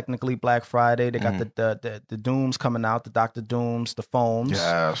is technically Black Friday. They got the Dooms coming out, the Dr. Dooms, the foams.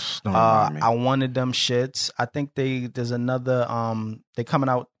 Yes, don't remind me. I wanted them shits. I think there's another they coming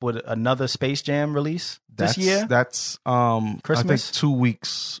out with another Space Jam release this year. That's Christmas? I think 2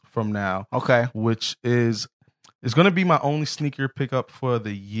 weeks from now. Okay. Which is going to be my only sneaker pickup for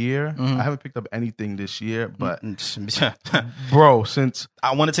the year. I haven't picked up anything this year, but bro, since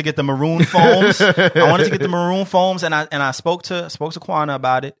I wanted to get the maroon foams, and I spoke to Quana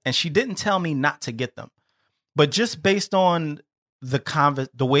about it, and she didn't tell me not to get them, but just based on the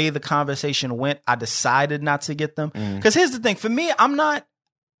way the conversation went, I decided not to get them. Because here's the thing, for me,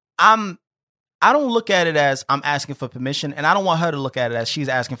 I don't look at it as I'm asking for permission, and I don't want her to look at it as she's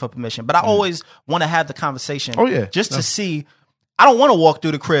asking for permission. But I always want to have the conversation to see. I don't want to walk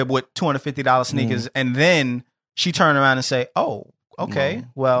through the crib with $250 sneakers and then she turn around and say, oh, okay,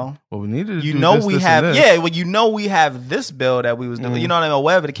 well we needed to we have this bill that we was doing, you know what I mean, or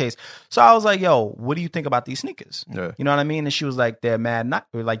whatever the case. So I was like, yo, what do you think about these sneakers? Yeah. You know what I mean? And she was like, they're mad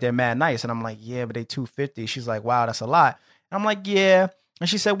nice. And I'm like, yeah, but they $250. She's like, wow, that's a lot. And I'm like, yeah. And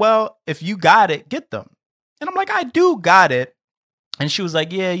she said, well, if you got it, get them. And I'm like, I do got it. And she was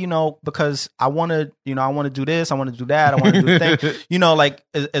like, yeah, because I want to do this. I want to do that. I want to do the thing. Like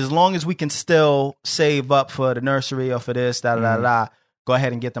as long as we can still save up for the nursery or for this, go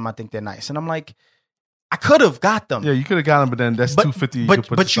ahead and get them. I think they're nice. And I'm like, I could have got them. Yeah, you could have got them, but then that's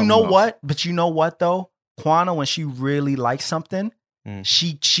 $250. But you know what? But you know what though? Quana, when she really likes something,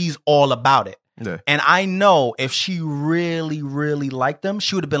 she's all about it. Yeah. And I know if she really, really liked them,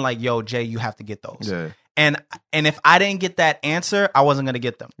 she would have been like, yo, Jay, you have to get those. Yeah. And if I didn't get that answer, I wasn't going to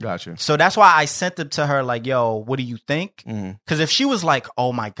get them. Gotcha. So that's why I sent them to her like, yo, what do you think? Because if she was like,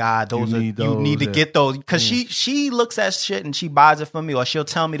 oh my God, you need to get those. Because she looks at shit and she buys it for me, or she'll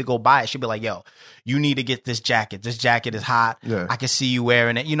tell me to go buy it. She'll be like, yo, you need to get this jacket. This jacket is hot. Yeah. I can see you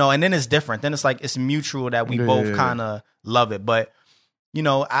wearing it. And then it's different. Then it's like, it's mutual that we both kind of love it. But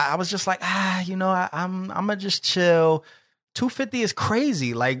I was just like, I'm gonna just chill. $250 is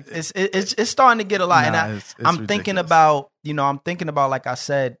crazy. Like it's starting to get a lot. Nah, and it's I'm thinking ridiculous. about, like I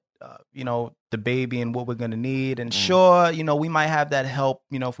said, the baby and what we're gonna need. And sure, we might have that help.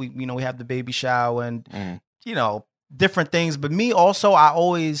 If we have the baby shower and different things. But me also,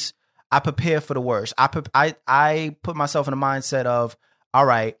 I prepare for the worst. I put myself in the mindset of, all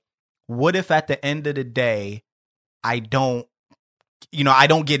right, what if at the end of the day, I don't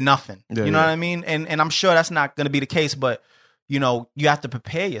get nothing. Yeah, you know what I mean? And I'm sure that's not going to be the case, but you have to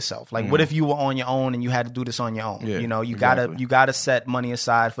prepare yourself. Like, what if you were on your own and you had to do this on your own? Yeah, You exactly. gotta set money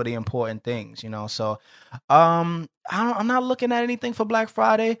aside for the important things. So, I'm not looking at anything for Black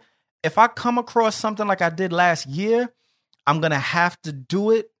Friday. If I come across something like I did last year, I'm gonna have to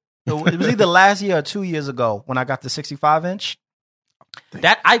do it. It was either last year or 2 years ago when I got the 65-inch.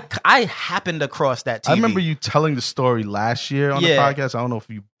 That I happened across that TV. I remember you telling the story last year on the podcast. I don't know if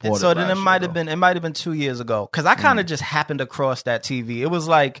you bought it. So then it might have been 2 years ago, because I kind of just happened across that TV. It was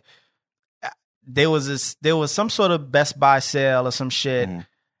like there was some sort of Best Buy sale or some shit,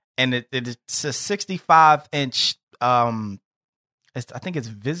 and it's a 65-inch. I think it's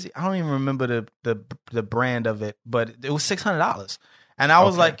Visi. I don't even remember the brand of it, but it was $600. And I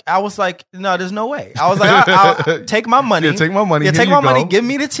was like, no, there's no way. I was like, I'll take my money. Yeah, take my money. Yeah, Here take my money. go. Give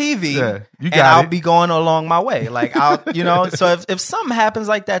me the TV. Yeah, you got and I'll it. be going along my way. Like So if something happens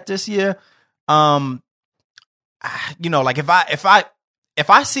like that this year, like if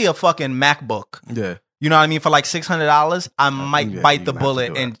I see a fucking MacBook, Yeah. you know what I mean, for like $600, I might bite the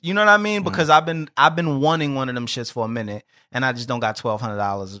bullet, and you know what I mean, because I've been wanting one of them shits for a minute, and I just don't got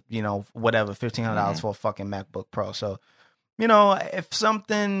 $1,200, whatever, $1,500 for a fucking MacBook Pro. So, if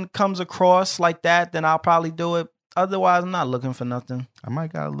something comes across like that, then I'll probably do it. Otherwise, I'm not looking for nothing. I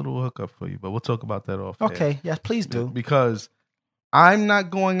might got a little hookup for you, but we'll talk about that off. Okay, yes, please do. Because I'm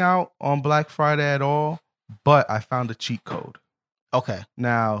not going out on Black Friday at all, but I found a cheat code. Okay.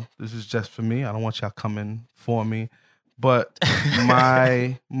 Now, this is just for me. I don't want y'all coming for me. But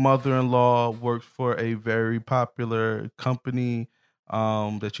my mother-in-law works for a very popular company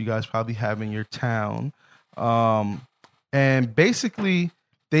that you guys probably have in your town. And basically,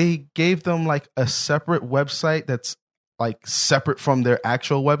 they gave them like a separate website that's like separate from their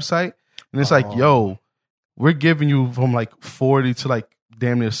actual website. And it's like, yo, we're giving you from like 40 to like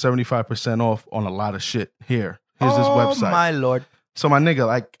damn near 75% off on a lot of shit here. Here's this website. Oh, my Lord. So my nigga,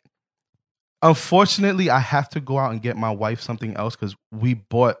 like, unfortunately, I have to go out and get my wife something else because we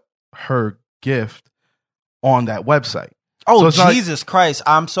bought her gift on that website. Oh, so Jesus Christ.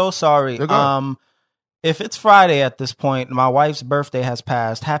 I'm so sorry. If it's Friday at this point, my wife's birthday has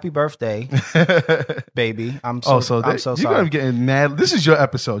passed. Happy birthday, baby. I'm so you're sorry. You're going to be getting mad. This is your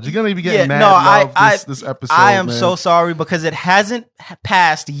episode. You're going to be getting mad this episode. I am so sorry because it hasn't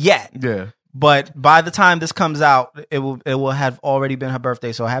passed yet. Yeah. But by the time this comes out, it will have already been her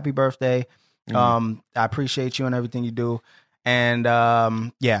birthday. So happy birthday. I appreciate you and everything you do. And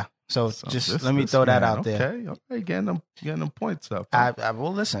yeah. So just let me throw that out there. Okay, getting them points up. I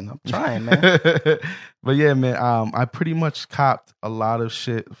will listen. I'm trying, man. But yeah, man, I pretty much copped a lot of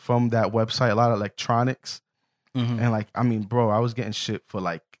shit from that website, a lot of electronics. And like, I mean, bro, I was getting shit for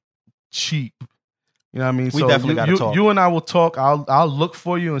like cheap. You know what I mean? We definitely got to talk. You and I will talk. I'll look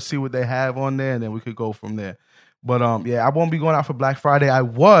for you and see what they have on there, and then we could go from there. But yeah, I won't be going out for Black Friday. I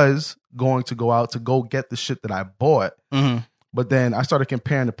was going to go out to go get the shit that I bought. But then I started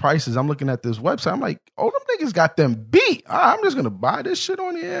comparing the prices. I'm looking at this website. I'm like, oh, them niggas got them beat. I'm just going to buy this shit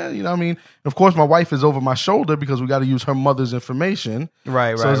on here. You know what I mean? And of course, my wife is over my shoulder because we got to use her mother's information.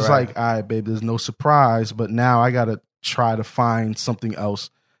 Right. So it's like, all right, babe, there's no surprise. But now I got to try to find something else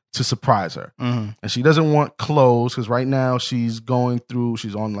to surprise her. And she doesn't want clothes because right now she's on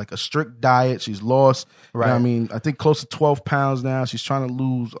like a strict diet. She's lost, right. You know what I mean? I think close to 12 pounds now. She's trying to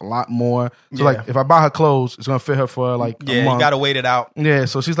lose a lot more. So like if I buy her clothes, it's going to fit her for like a month. You got to wait it out. Yeah,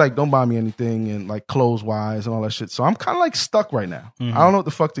 so she's like, don't buy me anything and like clothes wise and all that shit. So I'm kind of like stuck right now. I don't know what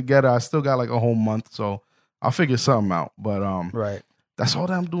the fuck to get her. I still got like a whole month, so I'll figure something out. But right. That's all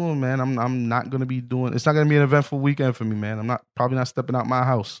that I'm doing, man. I'm not gonna be doing. It's not gonna be an eventful weekend for me, man. I'm probably not stepping out my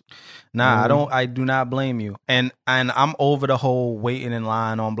house. Nah, I do not blame you. And I'm over the whole waiting in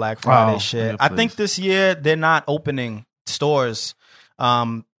line on Black Friday shit. Yeah, I think this year they're not opening stores,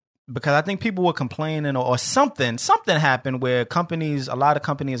 because I think people were complaining or something happened where a lot of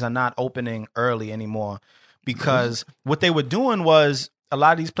companies are not opening early anymore, because what they were doing was a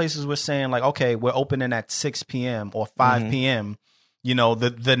lot of these places were saying like, okay, we're opening at 6 p.m. or 5 p.m. You know,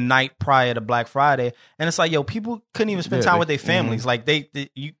 the night prior to Black Friday. And it's like, yo, people couldn't even spend time with their families. Like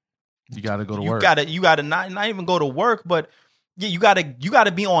you got to go to work. You got to not even go to work, but Yeah, you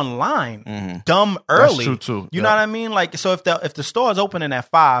gotta be online dumb early. That's true too. You know what I mean? Like, so if the store is opening at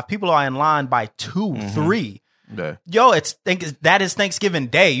 5, people are in line by 2, 3. Yeah. Yo, that is Thanksgiving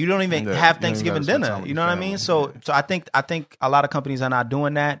Day. You don't even have Thanksgiving dinner. You know what I mean? So I think a lot of companies are not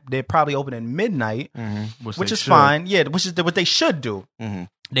doing that. They're probably opening midnight, which is fine. Yeah, which is what they should do.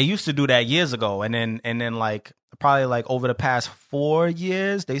 They used to do that years ago, and then like probably like over the past 4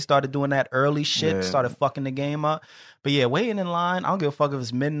 years, they started doing that early shit. Started fucking the game up. But yeah, waiting in line, I don't give a fuck if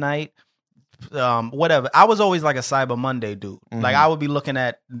it's midnight. Whatever. I was always like a Cyber Monday dude. Like I would be looking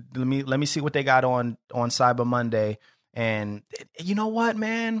at let me see what they got on Cyber Monday. And you know what,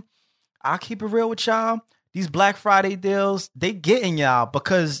 man? I'll keep it real with y'all. These Black Friday deals, they getting y'all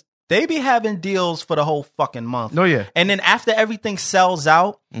because they be having deals for the whole fucking month. Oh yeah. And then after everything sells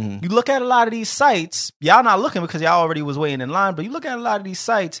out, you look at a lot of these sites, y'all not looking because y'all already was waiting in line, but you look at a lot of these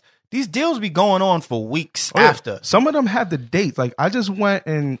sites, these deals be going on for weeks after. Some of them have the dates. Like I just went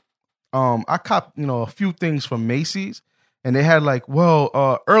and I copped, a few things from Macy's, and they had like,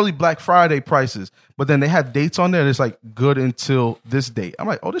 early Black Friday prices, but then they had dates on there that's like good until this date. I'm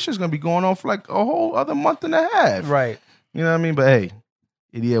like, oh, this shit's gonna be going on for like a whole other month and a half. Right. You know what I mean? But hey,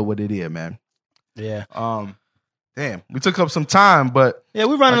 it is what it is, man. Yeah. Damn, we took up some time, but yeah,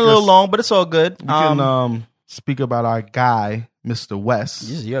 we're running a little long, but it's all good. We can speak about our guy, Mr. West.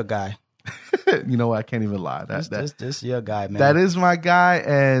 This is your guy. You know what? I can't even lie. This your guy, man. That is my guy,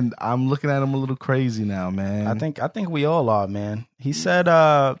 and I'm looking at him a little crazy now, man. I think we all are, man. He said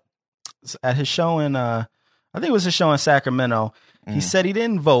at his show in I think it was his show in Sacramento, he said he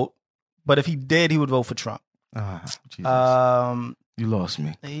didn't vote, but if he did, he would vote for Trump. Jesus. You lost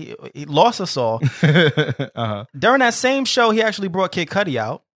me. He lost us all. During that same show, he actually brought Kid Cudi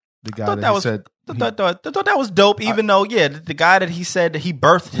out. The guy that said... I thought that was dope, even though, the guy that he said that he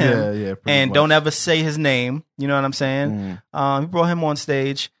birthed him and don't ever say his name. You know what I'm saying? He brought him on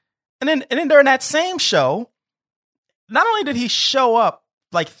stage. And then during that same show, not only did he show up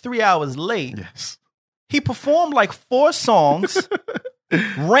like 3 hours late, he performed like 4 songs,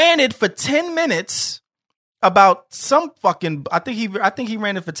 ranted for 10 minutes about some fucking, I think he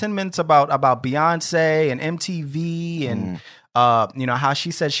ranted for 10 minutes about Beyonce and MTV and how she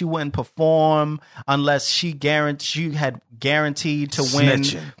said she wouldn't perform unless she had guaranteed to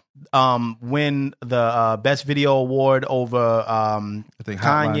win the best video award over I think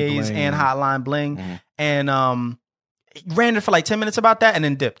Kanye's and Hotline Bling, and ran it for like 10 minutes about that and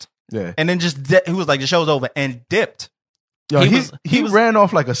then dipped. Yeah, and then he was like, the show's over, and dipped. Yo, he ran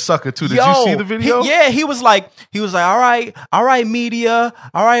off like a sucker too. Did you see the video? He was like, all right, media,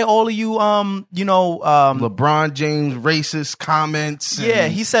 all right, all of you, LeBron James racist comments. Yeah,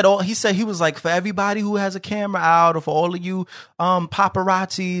 he said he was like, for everybody who has a camera out, or for all of you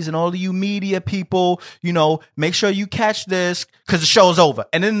paparazzis and all of you media people, make sure you catch this because the show's over.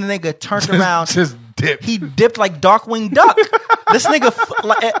 And then the nigga turned around, just dipped. He dipped like Darkwing Duck. This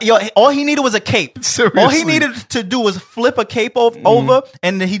nigga, all he needed was a cape. Seriously. All he needed to do was flip a cape over,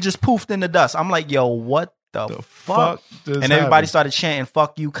 and then he just poofed in the dust. I'm like, yo, what the fuck? And everybody started chanting,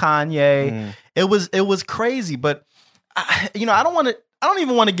 "Fuck you, Kanye." It was crazy, but I don't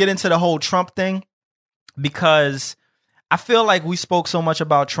even want to get into the whole Trump thing because I feel like we spoke so much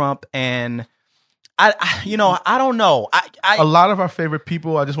about Trump, and I don't know. A lot of our favorite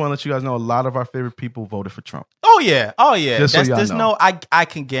people, I just want to let you guys know, a lot of our favorite people voted for Trump. Oh yeah. Just so y'all know. I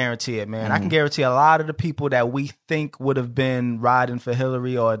can guarantee it, man. I can guarantee a lot of the people that we think would have been riding for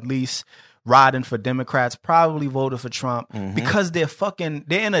Hillary or at least riding for Democrats probably voted for Trump because they're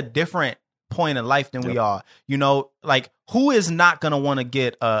in a different point in life than we are. Like, who is not going to want to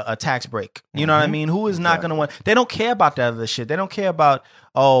get a tax break? You know what I mean? Who is not going to want? They don't care about that other shit. They don't care about,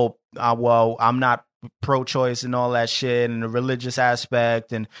 I'm not pro-choice and all that shit and the religious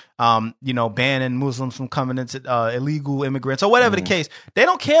aspect and banning Muslims from coming into illegal immigrants or whatever the case. They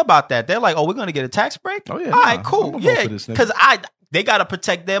don't care about that. They're like, we're going to get a tax break. All right, cool. Yeah, because they got to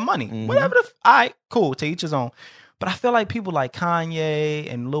protect their money. Whatever. All right, cool. To each his own. But I feel like people like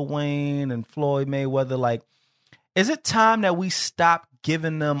Kanye and Lil Wayne and Floyd Mayweather, like, is it time that we stop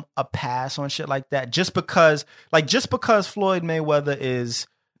giving them a pass on shit like that? Just because Floyd Mayweather is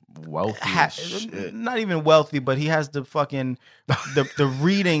wealthy, not even wealthy, but he has the fucking the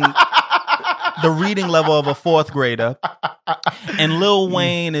reading the reading level of a 4th grader, and Lil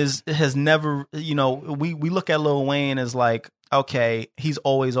Wayne has never, we look at Lil Wayne as like, okay, he's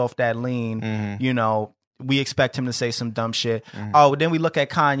always off that lean, we expect him to say some dumb shit. Oh, then we look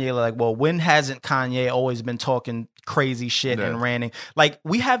at Kanye like, well, when hasn't Kanye always been talking crazy shit and ranting? Like,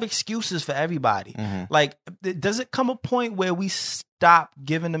 we have excuses for everybody. Like, does it come a point where we stop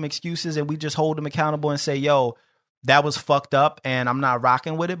giving them excuses and we just hold them accountable and say, yo, that was fucked up, and I'm not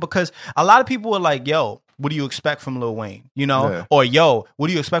rocking with it, because a lot of people were like, yo, what do you expect from Lil Wayne? You know? Yeah. Or, yo, what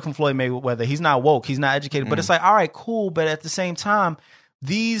do you expect from Floyd Mayweather? He's not woke. He's not educated. But it's like, all right, cool. But at the same time,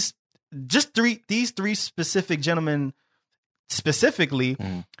 these three specific gentlemen specifically,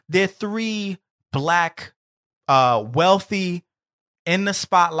 they're three black, wealthy, in the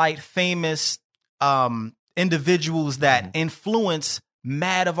spotlight, famous individuals that influence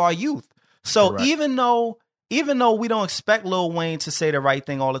mad of our youth. So Correct. even though we don't expect Lil Wayne to say the right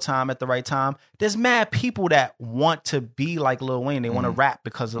thing all the time at the right time, there's mad people that want to be like Lil Wayne. They want to rap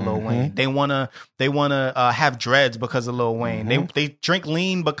because of Lil Wayne. They wanna have dreads because of Lil Wayne. They drink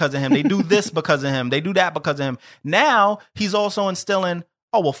lean because of him. They do this because of him. They do that because of him. Now he's also instilling,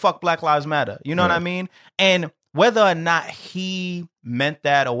 oh well, fuck Black Lives Matter. You know what I mean? And whether or not he meant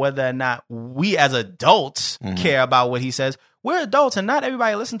that, or whether or not we as adults care about what he says, we're adults, and not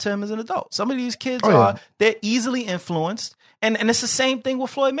everybody listen to him as an adult. Some of these kids they're easily influenced. And it's the same thing with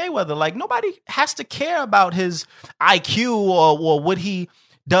Floyd Mayweather. Like, nobody has to care about his IQ or what he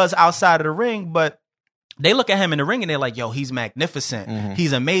does outside of the ring, but they look at him in the ring and they're like, yo, he's magnificent.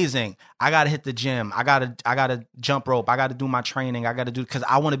 He's amazing. I got to hit the gym. I got to jump rope. I got to do my training. I got to do, because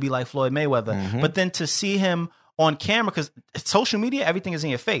I want to be like Floyd Mayweather. But then to see him on camera, because social media, everything is in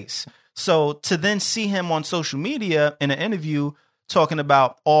your face. So to then see him on social media in an interview talking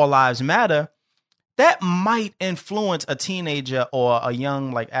about all lives matter, that might influence a teenager or a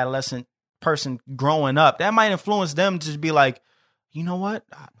young, like, adolescent person growing up. That might influence them to be like, you know what?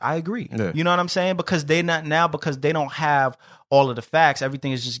 I agree. Yeah. You know what I'm saying? Because they don't have all of the facts.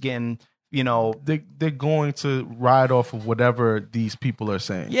 Everything is just getting, you know, they're going to ride off of whatever these people are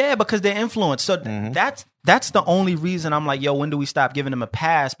saying. Yeah, because they're influenced. So that's the only reason I'm like, yo, when do we stop giving them a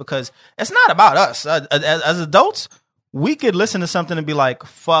pass? Because it's not about us as adults. We could listen to something and be like,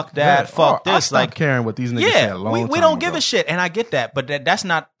 fuck that, fuck this. I stopped like caring what these niggas say a long time we don't give a shit, and I get that, but that's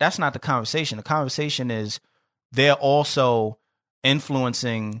not the conversation. The conversation is they're also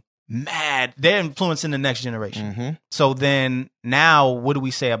influencing they're influencing the next generation. So then now what do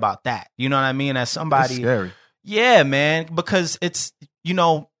we say about that? You know what I mean? As somebody, it's scary. Yeah, man, because it's, you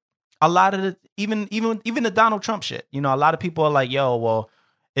know, a lot of the even the Donald Trump shit. You know, a lot of people are like, yo, well,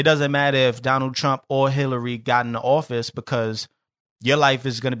 it doesn't matter if Donald Trump or Hillary got into office because your life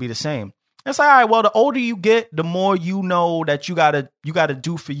is going to be the same. It's like, all right, well, the older you get, the more you know that you gotta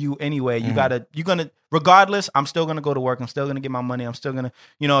do for you anyway. You're gonna, regardless, I'm still gonna go to work. I'm still gonna get my money. I'm still gonna,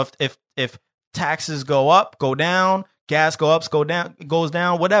 you know, if taxes go up, go down, gas goes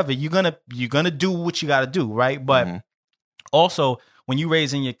down, whatever, you're gonna do what you gotta do, right? But also, when you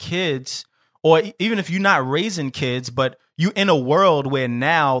raising your kids, or even if you're not raising kids, but you in a world where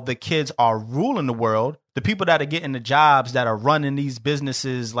now the kids are ruling the world, the people that are getting the jobs, that are running these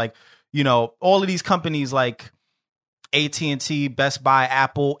businesses, like, you know, all of these companies like AT&T, Best Buy,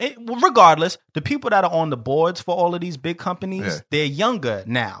 Apple, regardless, the people that are on the boards for all of these big companies, they're younger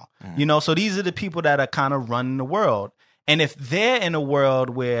now. You know, so these are the people that are kind of running the world. And if they're in a world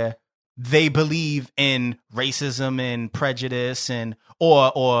where they believe in racism and prejudice and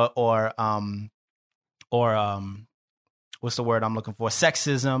or what's the word I'm looking for?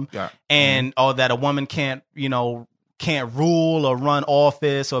 Sexism, and or that a woman can't rule or run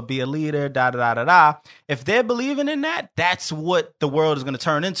office or be a leader, If they're believing in that, that's what the world is going to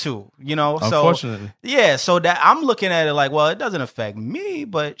turn into, you know? Unfortunately. So, yeah, so that I'm looking at it like, well, it doesn't affect me,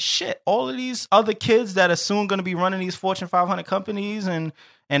 but shit, all of these other kids that are soon going to be running these Fortune 500 companies and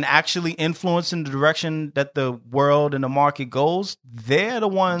actually influencing the direction that the world and the market goes, they're the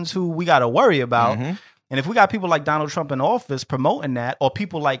ones who we got to worry about. And if we got people like Donald Trump in office promoting that, or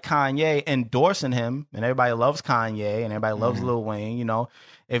people like Kanye endorsing him, and everybody loves Kanye and everybody loves Lil Wayne, you know,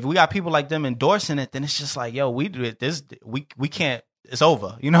 if we got people like them endorsing it, then it's just like, yo, we do it. We can't. It's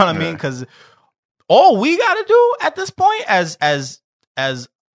over. You know what I mean? Because all we got to do at this point, as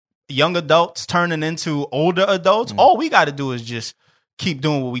young adults turning into older adults, all we got to do is just keep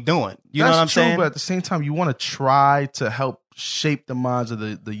doing what we doing. You know what I'm saying? But at the same time, you want to try to help shape the minds of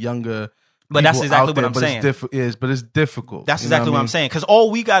the younger. But that's exactly what I'm saying. But it's difficult. That's exactly what I'm saying. Because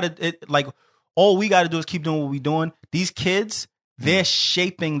all we got to do is keep doing what we're doing. These kids, they're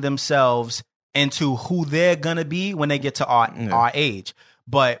shaping themselves into who they're gonna be when they get to our age.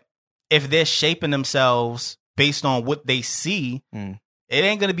 But if they're shaping themselves based on what they see, it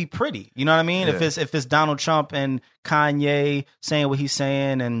ain't gonna be pretty. You know what I mean? Yeah. If it's Donald Trump and Kanye saying what he's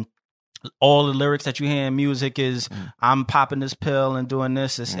saying, and all the lyrics that you hear in music is I'm popping this pill and doing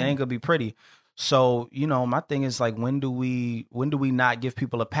this, it ain't gonna be pretty. So, you know, my thing is like, when do we not give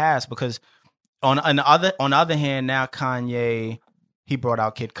people a pass? Because on the other hand, now Kanye, he brought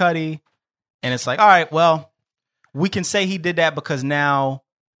out Kid Cudi, and it's like, all right, well, we can say he did that because now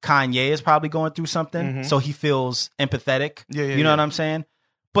Kanye is probably going through something, so he feels empathetic. You know what I'm saying?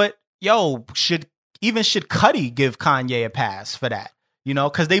 But yo, should Cudi give Kanye a pass for that? You know,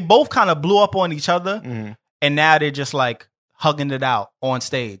 because they both kind of blew up on each other, and now they're just like hugging it out on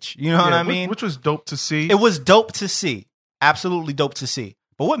stage. You know what I mean? Which was dope to see. It was dope to see. Absolutely dope to see.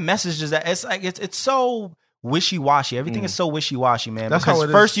 But what message is that? It's like it's so wishy-washy. Everything is so wishy-washy, man. That's because how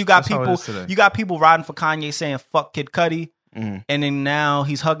it first is. you got That's people you got people riding for Kanye saying fuck Kid Cudi. And then now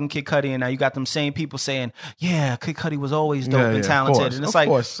he's hugging Kid Cudi, and now you got them same people saying, yeah, Kid Cudi was always dope and talented. And it's like,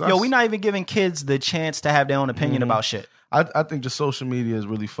 yo, we're not even giving kids the chance to have their own opinion about shit. I think just social media is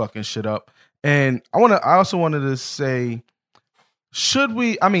really fucking shit up. And I also wanted to say, should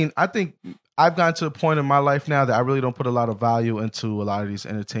we, I think I've gotten to a point in my life now that I really don't put a lot of value into a lot of these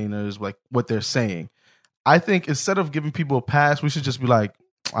entertainers, like what they're saying. I think instead of giving people a pass, we should just be like,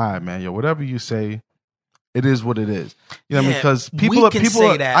 all right, man, yo, whatever you say, it is what it is. You know what I mean? Because people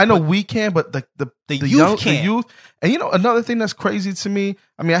say that, I know we can, but the youth can't. The youth, and you know, another thing that's crazy to me,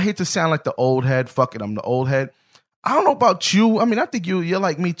 I hate to sound like the old head. Fuck it, I'm the old head. I don't know about you. I think you're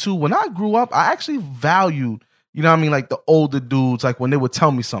like me too. When I grew up, I actually valued, you know what I mean, like the older dudes, like when they would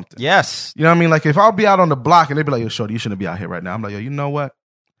tell me something. Yes. You know what I mean? Like if I'll be out on the block and they'd be like, yo, shorty, you shouldn't be out here right now. I'm like, yo, you know what?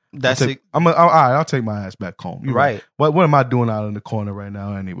 That's it. All right, I'll take my ass back home. You're right. What am I doing out in the corner right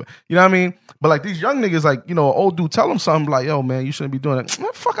now anyway? You know what I mean? But like these young niggas, like, you know, an old dude tell them something like, yo, man, you shouldn't be doing it.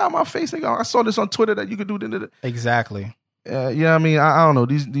 Man, fuck out my face, nigga. I saw this on Twitter that you could do this. Exactly. You know what I mean? I don't know.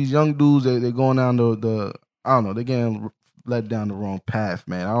 These young dudes, they're going down the I don't know, they're getting led down the wrong path,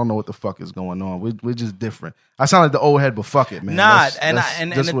 man. I don't know what the fuck is going on. We're just different. I sound like the old head, but fuck it, man.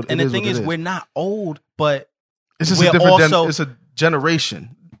 The thing is, we're not old, but it's just a different. It's a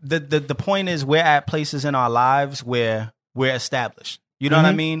generation. The point is, we're at places in our lives where we're established. You know what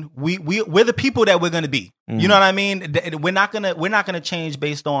I mean? We're the people that we're gonna be. You know what I mean? We're not gonna change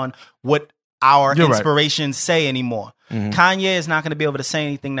based on what our inspirations say anymore. Kanye is not gonna be able to say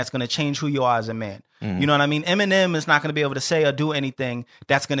anything that's gonna change who you are as a man. You know what I mean? Eminem is not gonna be able to say or do anything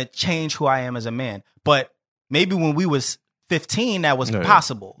that's gonna change who I am as a man. But maybe when we was 15, that was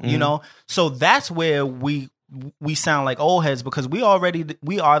possible. You know, so that's where we sound like old heads, because we are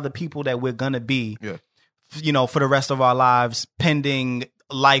the people that we're gonna be. You know, for the rest of our lives, pending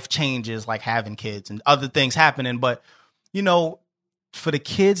life changes like having kids and other things happening. But you know, for the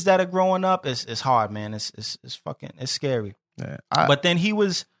kids that are growing up, it's hard, man. It's fucking scary. Yeah, but then he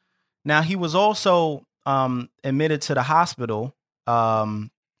was also admitted to the hospital. I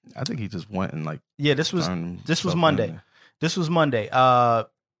think he just went and like this was Monday. This was Monday.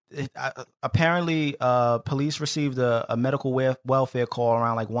 Apparently, police received a medical welfare call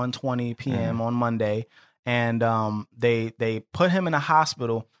around like 1:20 p.m. on Monday, and they put him in a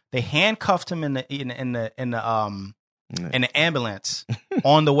hospital. They handcuffed him in the ambulance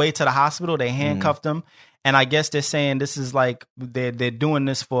on the way to the hospital. They handcuffed him, and I guess they're saying this is like they're doing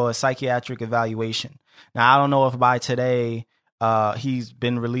this for a psychiatric evaluation. Now I don't know if by today he's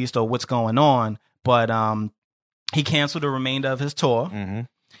been released or what's going on, but he canceled the remainder of his tour.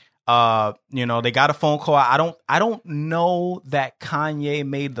 You know, they got a phone call. I don't know that Kanye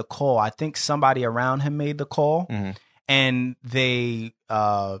made the call. I think somebody around him made the call, and they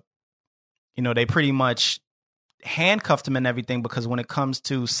they pretty much handcuffed him and everything, because when it comes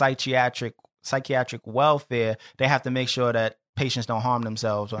to psychiatric welfare, they have to make sure that patients don't harm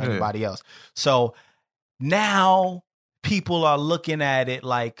themselves or anybody else. So now people are looking at it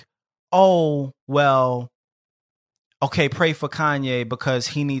like, oh, well, okay, pray for Kanye because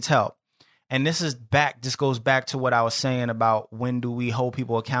he needs help. And this goes back to what I was saying about when do we hold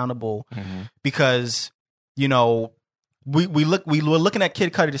people accountable? Because, you know, we were looking at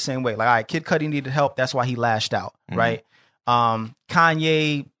Kid Cudi the same way. Like, all right, Kid Cudi needed help. That's why he lashed out, right?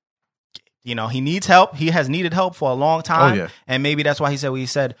 Kanye, you know, he needs help. He has needed help for a long time. And maybe that's why he said what he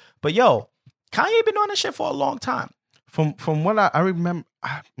said. But yo, Kanye been doing this shit for a long time. From what I remember,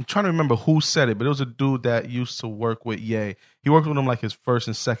 I'm trying to remember who said it, but it was a dude that used to work with Ye. He worked with him like his first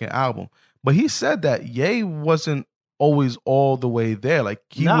and second album. But he said that Ye wasn't always all the way there. Like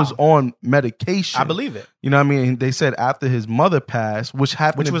he was on medication. I believe it. You know what I mean? They said after his mother passed, which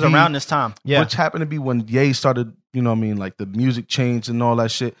was around this time. Yeah. Which happened to be when Ye started, you know what I mean, like the music changed and all that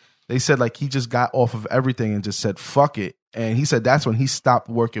shit. They said like he just got off of everything and just said fuck it. And he said that's when he stopped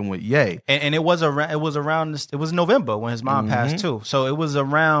working with Ye. And it was around this, it was November when his mom passed too. So it was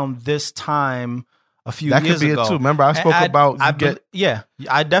around this time a few years ago. That could be it too. Remember I spoke about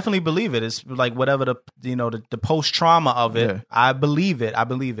I definitely believe it. It's like whatever the post trauma of it. Yeah. I believe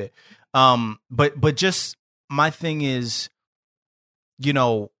it. But just my thing is, you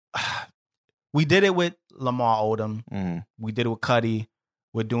know, we did it with Lamar Odom. We did it with Cudi.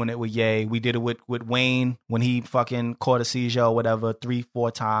 We're doing it with Ye. We did it with Wayne when he fucking caught a seizure or whatever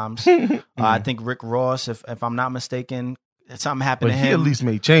 3-4 times. I think Rick Ross, if I'm not mistaken, something happened to him. He at least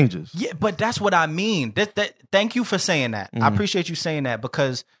made changes. Yeah, but that's what I mean. Thank you for saying that. I appreciate you saying that,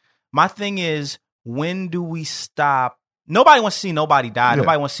 because my thing is, when do we stop? Nobody wants to see nobody die.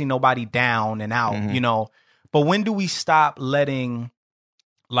 Nobody wants to see nobody down and out, you know. But when do we stop letting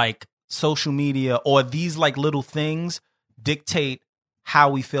like social media or these like little things dictate how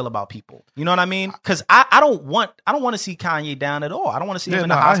we feel about people? You know what I mean? Because I don't want to see Kanye down at all. I don't want to see him in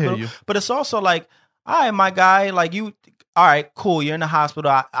the hospital. But it's also like, all right, my guy, like you, all right, cool, you're in the hospital.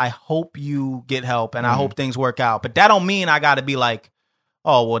 I hope you get help and I hope things work out. But that don't mean I got to be like,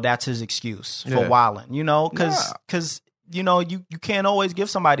 oh, well, that's his excuse for wilding, you know? Because you know, you can't always give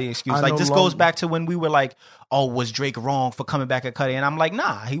somebody an excuse. Like, this goes back to when we were like, oh, was Drake wrong for coming back at Cudi? And I'm like,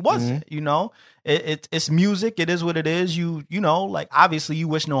 nah, he wasn't, you know? It's music. It is what it is. You know, like, obviously you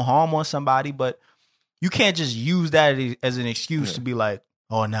wish no harm on somebody, but you can't just use that as an excuse to be like,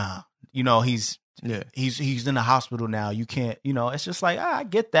 oh, nah, you know, he's in the hospital now. You can't, you know, it's just like, I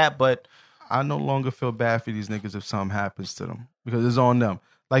get that, but I no longer feel bad for these niggas if something happens to them, because it's on them.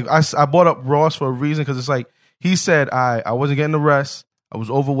 Like, I brought up Ross for a reason, because it's like, he said, I wasn't getting the rest. I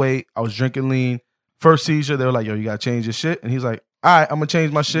was overweight. I was drinking lean. First seizure, they were like, yo, you got to change your shit. And he's like, all right, I'm going to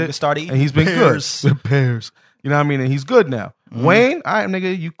change my shit. And he's been good. With pears. You know what I mean? And he's good now. Wayne, all right,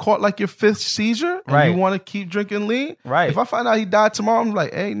 nigga, you caught like your 5th seizure and you want to keep drinking lean? Right. If I find out he died tomorrow, I'm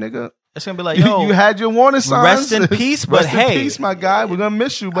like, hey, nigga. It's going to be like, yo. You had your warning signs. Rest in peace, but hey. Rest in peace, my guy. We're going to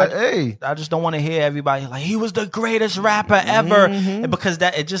miss you, but hey. I just don't want to hear everybody like, he was the greatest rapper ever. Because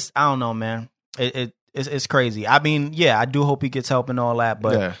that, it just, I don't know, man. It's crazy. I mean, yeah, I do hope he gets help and all that,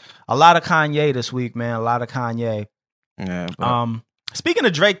 but a lot of Kanye this week, man. A lot of Kanye. Yeah. But. Speaking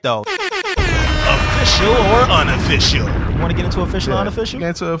of Drake, though, official or unofficial? You want to get into official or unofficial? Get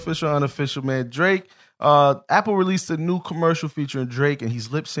into official or unofficial, man. Drake. Apple released a new commercial featuring Drake, and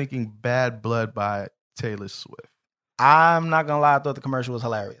he's lip syncing "Bad Blood" by Taylor Swift. I'm not gonna lie, I thought the commercial was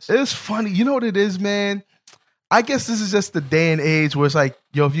hilarious. It's funny. You know what it is, man? I guess this is just the day and age where it's like,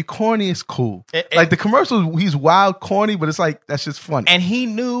 yo, if you're corny, it's cool. Like the commercial, he's wild corny, but it's like, that's just funny. And he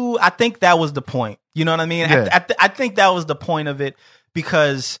knew, I think that was the point. You know what I mean? Yeah. I think that was the point of it,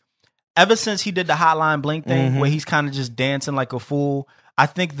 because ever since he did the Hotline Bling thing, where he's kind of just dancing like a fool, I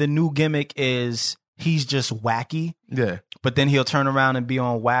think the new gimmick is he's just wacky. Yeah. But then he'll turn around and be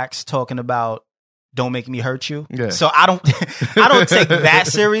on wax talking about "Don't Make Me Hurt You." Yeah. So I don't take that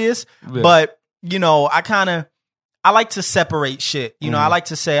serious, but you know, I like to separate shit. You know, I like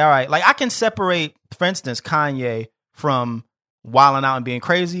to say, all right, like I can separate, for instance, Kanye from wilding out and being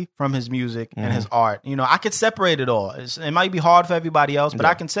crazy from his music and his art. You know, I could separate it all. It might be hard for everybody else, but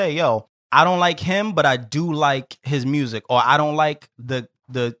I can say, yo, I don't like him, but I do like his music, or I don't like the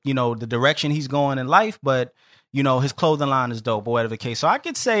you know, the direction he's going in life, but you know, his clothing line is dope, or whatever the case. So I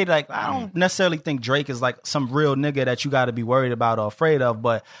could say, like, I don't necessarily think Drake is like some real nigga that you got to be worried about or afraid of,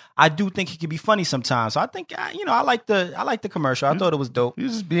 but I do think he can be funny sometimes. So I think, you know, I like the commercial. I thought it was dope.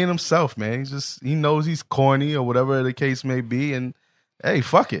 He's just being himself, man. He knows he's corny or whatever the case may be, and hey,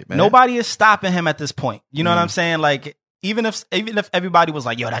 fuck it, man. Nobody is stopping him at this point. You know what I'm saying? Like, even if everybody was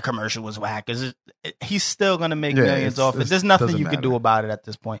like, yo, that commercial was whack, he's still gonna make millions off it. There's nothing you can do about it at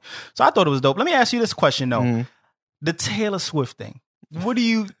this point. So I thought it was dope. Let me ask you this question though. The Taylor Swift thing. What do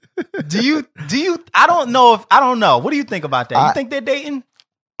you I don't know. What do you think about that? You think they're dating?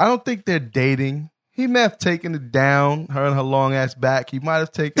 I don't think they're dating. He may have taken it down, her and her long ass back. He might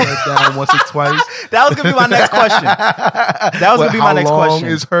have taken her down once or twice. That was gonna be my next question. How long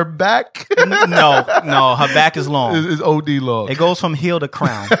is her back? No, her back is long. It's OD long. It goes from heel to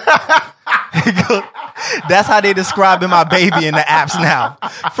crown. That's how they describing my baby in the apps now.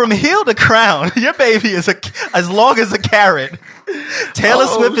 From heel to crown, your baby is as long as a carrot. Taylor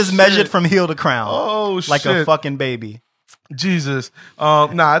Swift is measured from heel to crown. Like a fucking baby. Jesus.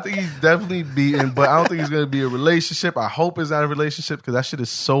 I think he's definitely beaten, but I don't think he's going to be a relationship. I hope it's not a relationship, because that shit is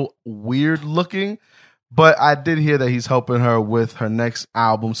so weird looking. But I did hear that he's helping her with her next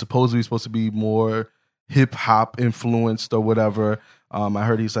album. Supposedly supposed to be more hip hop influenced or whatever. I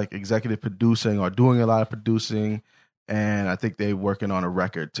heard he's like executive producing or doing a lot of producing, and I think they're working on a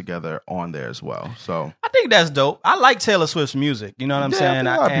record together on there as well. So I think that's dope. I like Taylor Swift's music. You know what I'm saying?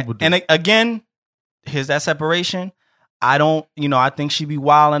 And again, here's that separation. I don't, you know, I think she be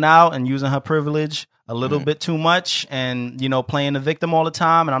wilding out and using her privilege a little bit too much, and you know, playing the victim all the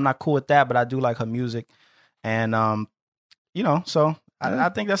time. And I'm not cool with that, but I do like her music, and you know, so I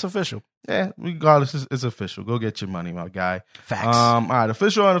think that's official. regardless, it's official. Go get your money, my guy. Facts. All right,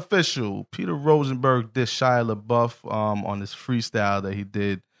 official, unofficial. Peter Rosenberg dissed Shia LaBeouf on this freestyle that he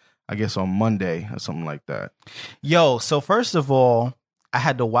did, I guess, on Monday or something like that. Yo, so first of all, I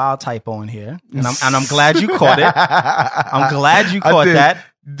had the wild typo in here, and I'm glad you caught it. I'm glad you caught that.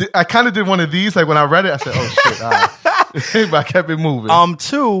 I kind of did one of these. Like when I read it, I said, "Oh shit!" All right. But I kept it moving.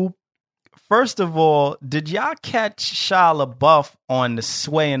 Two. First of all, did y'all catch Shia LaBeouf on the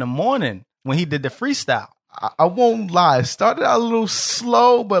Sway in the Morning when he did the freestyle? I won't lie. It started out a little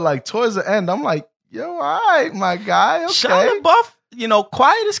slow, but like towards the end, I'm like, "Yo, all right, my guy." Okay. Shia LaBeouf,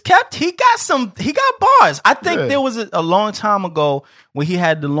 quiet as kept. He got bars. I think there was a long time ago when he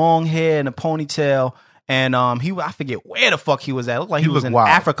had the long hair and a ponytail. And I forget where the fuck he was at. It looked like he was in wild.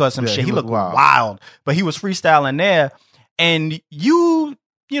 Africa or some shit. He looked wild. But he was freestyling there. And you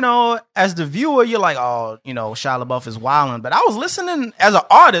as the viewer, you're like, oh, Shia LaBeouf is wilding. But I was listening as an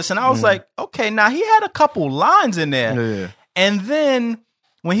artist, and I was like, okay, now he had a couple lines in there. Yeah. And then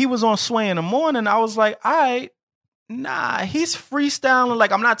when he was on Sway in the Morning, I was like, all right, nah, he's freestyling.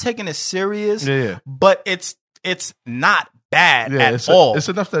 Like, I'm not taking it serious. Yeah. But it's not bad at all. all. It's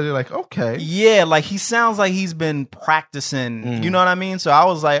enough that you're like, okay. Yeah, like he sounds like he's been practicing. You know what I mean? So I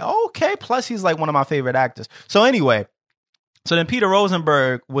was like, okay. Plus, he's like one of my favorite actors. So anyway, then Peter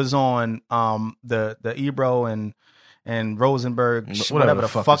Rosenberg was on the Ebro and Rosenberg, whatever the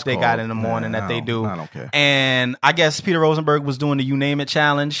fuck they got in the morning that they do. I don't care. And I guess Peter Rosenberg was doing the You Name It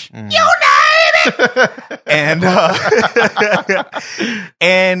challenge. You name it!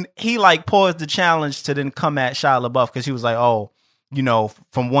 and he like paused the challenge to then come at Shia LaBeouf because he was like, oh,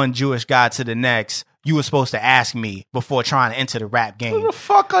 from one Jewish guy to the next, you were supposed to ask me before trying to enter the rap game. Who the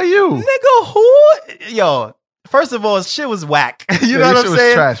fuck are you? Nigga, who? Yo, first of all, shit was whack. You know what I'm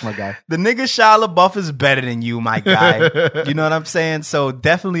saying? Was trash, my guy. The nigga Shia LaBeouf is better than you, my guy. You know what I'm saying? So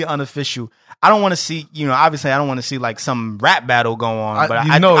definitely unofficial. I don't want to see, obviously I don't want to see like some rap battle go on, but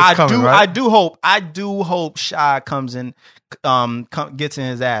I do hope Shia comes in, gets in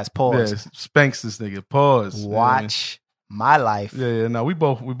his ass. Pause. Yeah, spanks this nigga. Pause. Watch my life. Yeah. No, we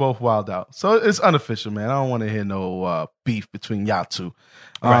both wild out. So it's unofficial, man. I don't want to hear no beef between y'all two.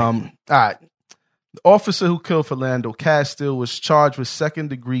 Right. All right. The officer who killed Philando Castile was charged with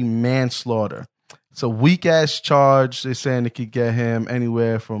second-degree manslaughter. It's a weak-ass charge. They're saying it could get him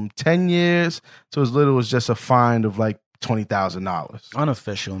anywhere from 10 years to as little as just a fine of like $20,000.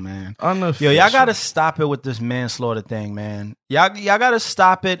 Unofficial, man. Unofficial. Yo, y'all got to stop it with this manslaughter thing, man. Y'all got to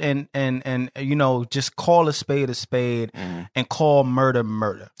stop it and just call a spade and call murder.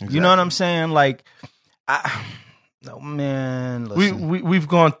 Exactly. You know what I'm saying? Like, no, man. Listen. We've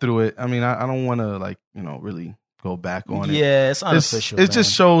gone through it. I mean, I don't want to really go back on it. Yeah, it's unofficial. It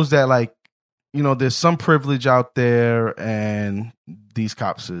just shows that there's some privilege out there, and these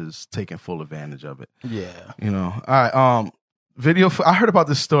cops is taking full advantage of it. Yeah. All right. I heard about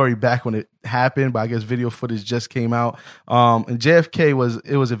this story back when it happened, but I guess video footage just came out. And JFK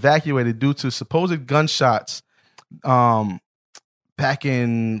was evacuated due to supposed gunshots. Back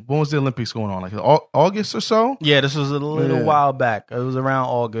in, when was the Olympics going on? Like August or so? Yeah, this was a little while back. It was around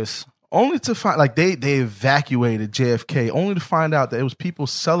August. Only to find, they evacuated JFK, only to find out that it was people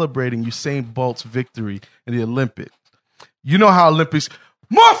celebrating Usain Bolt's victory in the Olympics. You know how Olympics,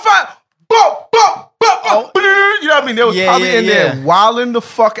 more fun, boom, boom, boom, boom. You know what I mean? They was probably in there wilding the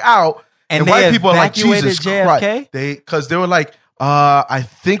fuck out. And white people are like, Jesus JFK? Christ. Because they were like, I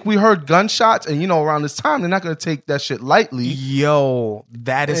think we heard gunshots, and around this time, they're not going to take that shit lightly. Yo,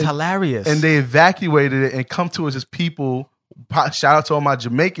 that is hilarious. And they evacuated it and come to us as people. Shout out to all my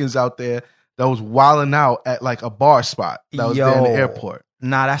Jamaicans out there that was wilding out at like a bar spot that was there in the airport.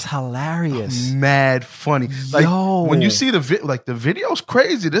 Nah, that's hilarious. Mad funny. Like when you see the video's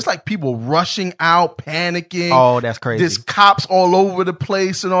crazy. There's like people rushing out, panicking. Oh, that's crazy. There's cops all over the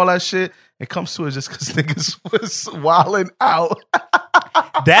place and all that shit. It comes to it just because niggas was wilding out.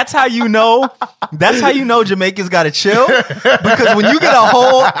 That's how you know Jamaicans gotta chill. Because when you get a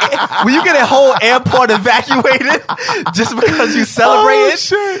whole airport evacuated just because you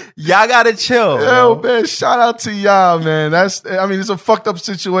celebrated, y'all gotta chill. Yo, man, shout out to y'all, man. It's a fucked up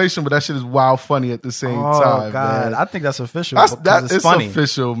situation, but that shit is wild funny at the same time. Oh God, man. I think that's official. It's funny.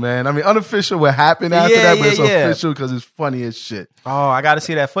 Official, man. I mean, unofficial what happened after that, but it's official because it's funny as shit. Oh, I gotta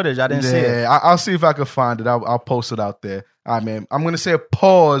see that footage. I didn't see it. I'll see if I can find it. I'll post it out there. All right, man. I'm going to say a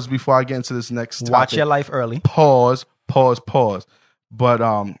pause before I get into this next topic. Watch your life early. Pause.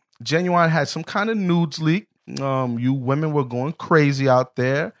 But Genuine had some kind of nudes leak. You women were going crazy out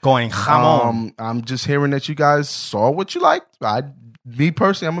there. Going jamon. I'm just hearing that you guys saw what you liked. Me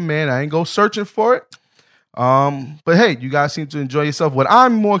personally, I'm a man. I ain't go searching for it. But hey, you guys seem to enjoy yourself. What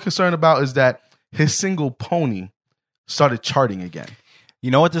I'm more concerned about is that his single Pony started charting again.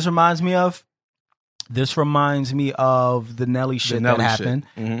 You know what this reminds me of? This reminds me of the Nelly shit that happened.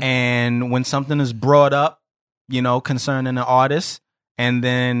 Mm-hmm. And when something is brought up, you know, concerning an artist, and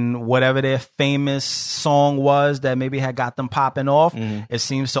then whatever their famous song was that maybe had got them popping off, it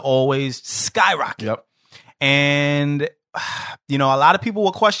seems to always skyrocket. Yep. And, you know, a lot of people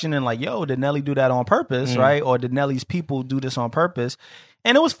were questioning like, yo, did Nelly do that on purpose, right? Or did Nelly's people do this on purpose?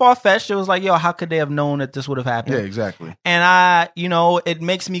 And it was far-fetched. It was like, yo, how could they have known that this would have happened? Yeah, exactly. And you know, it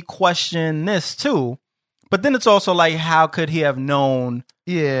makes me question this too. But then it's also like, how could he have known?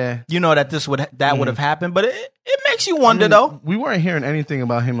 Yeah, you know, that would have happened. But it makes you wonder, though. We weren't hearing anything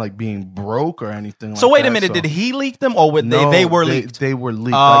about him like being broke or anything. So like wait that, a minute, so. did he leak them, or they were leaked? They were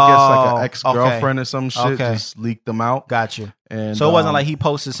leaked. I guess like an ex-girlfriend okay. or some shit just leaked them out. Got you. And so it wasn't like he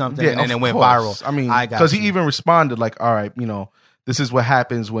posted something and then it went viral. I mean, because he even responded like, "All right, you know, this is what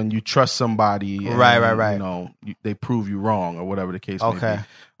happens when you trust somebody, and, right. You know, they prove you wrong or whatever the case may Okay. be."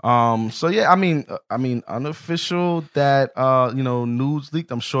 So yeah, I mean, unofficial that you know, news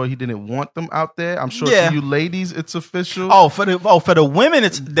leaked. I'm sure he didn't want them out there. I'm sure to you ladies, it's official. Oh, for the women,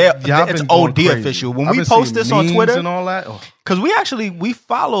 it's OD official. When we post this on Twitter and all that, because we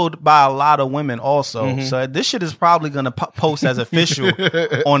followed by a lot of women also. So this shit is probably gonna post as official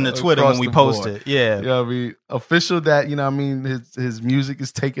on the Twitter when we post it. Yeah, I mean, official that, you know, I mean, his music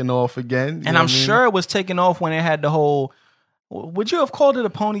is taking off again, and I'm sure it was taking off when it had the whole. Would you have called it a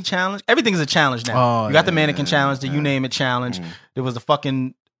pony challenge? Everything's a challenge now. You got the mannequin challenge, the you name it challenge. There was the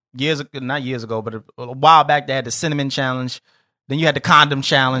fucking not years ago, but a while back they had the cinnamon challenge. Then you had the condom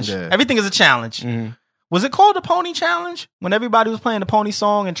challenge. Yeah. Everything is a challenge. Was it called the pony challenge when everybody was playing the pony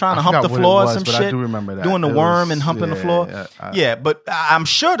song and trying to hump the floor or some shit? I do remember that. Doing the worm and humping the floor. Yeah, but I'm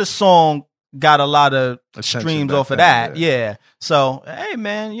sure the song got a lot of streams off of that. Yeah. So, hey,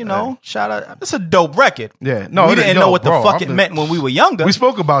 man, you know, shout out. It's a dope record. Yeah. No, we didn't know what the fuck it meant when we were younger. We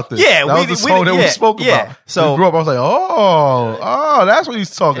spoke about this. Yeah. That was the song that we spoke about. So we grew up, I was like, oh, that's what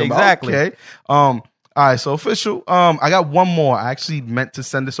he's talking about. Exactly. Okay. All right. So official. I got one more. I actually meant to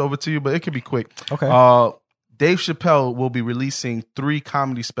send this over to you, but it could be quick. Okay. Dave Chappelle will be releasing 3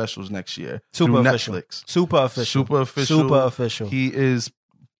 comedy specials next year Super through official. Netflix. Super official. He is,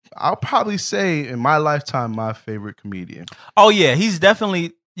 I'll probably say, in my lifetime, my favorite comedian. Oh yeah, he's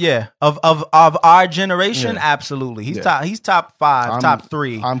definitely of our generation. Absolutely, he's top 5, top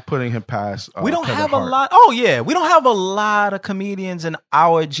 3. I'm putting him past. We don't Kevin have Hart. a lot. Oh yeah, we don't have a lot of comedians in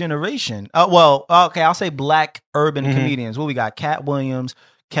our generation. Okay, I'll say black urban comedians. What we got? Cat Williams,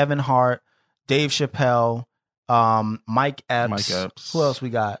 Kevin Hart, Dave Chappelle, Mike Epps. Who else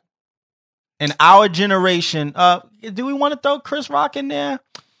we got? In our generation, do we want to throw Chris Rock in there?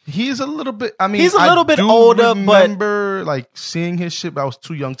 He's a little bit. I mean, he's a little bit older, but remember like seeing his shit. But I was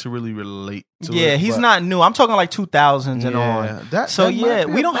too young to really relate to it. Yeah, he's not new. I'm talking like 2000s and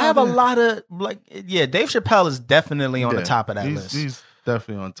on. We don't have a lot of like. Yeah, Dave Chappelle is definitely on the top of that list. He's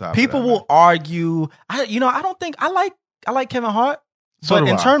definitely on top. People will argue. I don't think I like Kevin Hart, but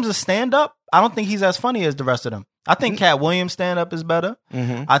in terms of stand up, I don't think he's as funny as the rest of them. I think Cat Williams stand up is better.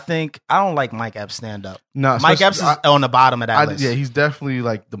 I don't like Mike Epps stand up. No, Mike Epps is on the bottom of that list. Yeah, he's definitely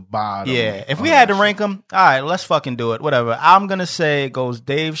like the bottom. Yeah, if we had to rank them, all right, let's fucking do it. Whatever. I'm gonna say it goes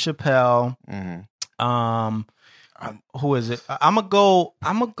Dave Chappelle. Who is it? I'm gonna go.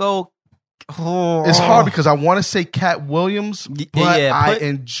 It's hard because I want to say Cat Williams, but I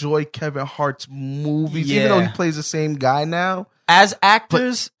enjoy Kevin Hart's movies, even though he plays the same guy now. As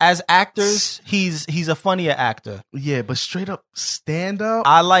actors, he's a funnier actor. Yeah, but straight up stand up,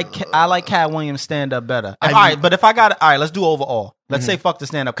 I like Cat Williams stand up better. All right, but if I got let's do overall. Let's say fuck the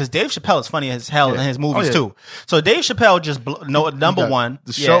stand up because Dave Chappelle is funny as hell in his movies too. So Dave Chappelle just number one.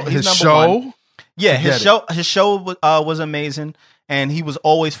 The show, his show. Yeah, his show was amazing, and he was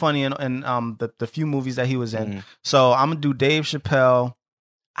always funny in the few movies that he was in. So I'm gonna do Dave Chappelle.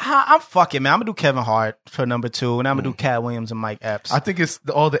 I'm fucking man. I'm gonna do Kevin Hart for number 2, and I'm gonna do Cat Williams and Mike Epps. I think it's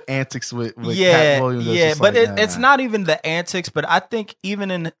all the antics with Cat Williams. Yeah, but it's not even the antics. But I think even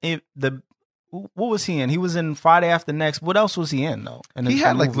in the what was he in? He was in Friday After Next. What else was he in though? He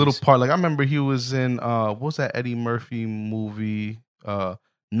had like little part. Like I remember he was in what was that Eddie Murphy movie?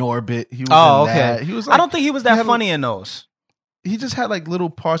 Norbit. He was in that. He was. Like, I don't think he was that funny in those. He just had like little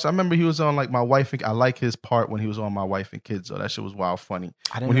parts. I remember he was on like My Wife and I like his part when he was on My Wife and Kids. So that shit was wild funny.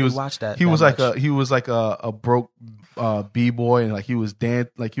 I didn't really watch that. He was like a broke b-boy and like he was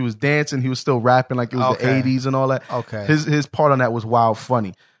dancing. He was still rapping like it was the 80s and all that. Okay. His part on that was wild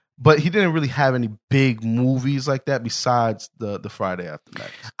funny. But he didn't really have any big movies like that besides the Friday After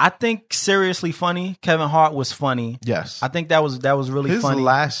Next. I think Seriously Funny, Kevin Hart was funny. Yes. I think that was really His funny. His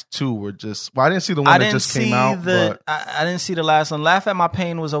last two were just... Well, I didn't see the one that just came out. I didn't see the last one. Laugh at My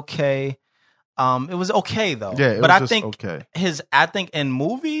Pain was okay. It was okay, though. Yeah, but was I think okay. I think in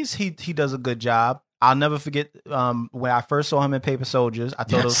movies, he does a good job. I'll never forget when I first saw him in Paper Soldiers. I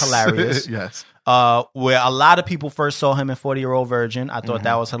thought it was hilarious. Yes. Where a lot of people first saw him in 40-Year-Old Virgin. I thought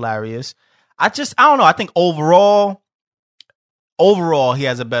that was hilarious. I don't know. I think overall, he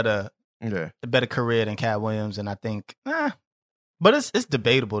has a better career than Cat Williams, and I think, but it's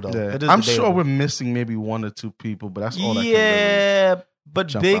debatable though. Yeah. It is I'm debatable. sure we're missing maybe one or two people, but that's all that can really but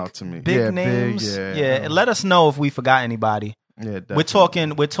jump big, out to me. big names. Big, Let us know if we forgot anybody. Yeah,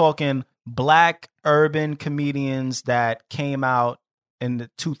 definitely. We're talking Black urban comedians that came out in the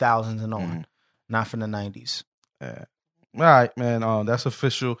 2000s and on, not from the 90s. Yeah. All right, man. That's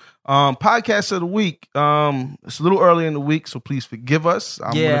official. Podcast of the week. It's a little early in the week, so please forgive us.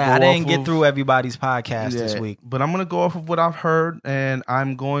 I didn't get through everybody's podcast this week, but I'm gonna go off of what I've heard, and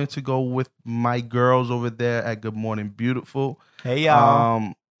I'm going to go with my girls over there at Good Morning Beautiful. Hey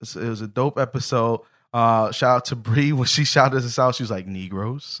y'all. It was a dope episode. Shout out to Bree when she shouted us out. She was like,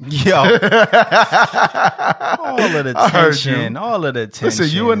 "Negroes, yo, all of the tension, all of the tension." Listen,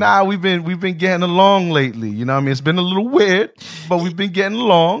 you and I, we've been getting along lately. You know what I mean? It's been a little weird, but we've been getting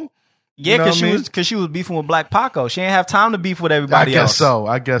along. Yeah, because she was beefing with Black Paco. She didn't have time to beef with everybody else.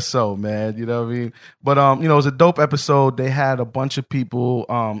 I guess so, man. You know what I mean? But it was a dope episode. They had a bunch of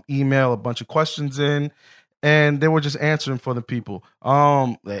people email a bunch of questions in. And they were just answering for the people.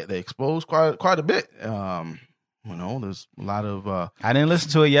 They exposed quite a bit. There's a lot of. I didn't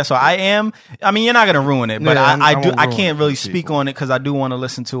listen to it yet, so I mean, you're not gonna ruin it, but I can't really speak on it because I do want to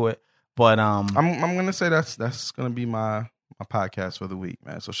listen to it. But I'm gonna say that's gonna be my podcast for the week,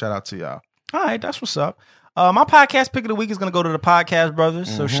 man. So shout out to y'all. All right, that's what's up. My podcast pick of the week is gonna go to the Podcast Brothers.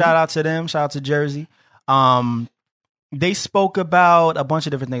 So shout out to them. Shout out to Jersey. They spoke about a bunch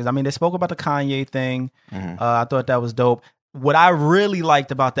of different things. I mean, they spoke about the Kanye thing. I thought that was dope. What I really liked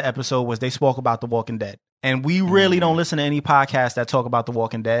about the episode was they spoke about The Walking Dead. And we really don't listen to any podcasts that talk about The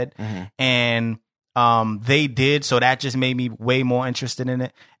Walking Dead. And they did, so that just made me way more interested in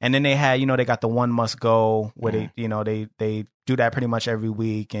it. And then they had, they got the One Must Go, where they do that pretty much every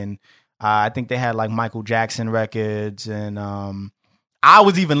week. And I think they had like Michael Jackson records and I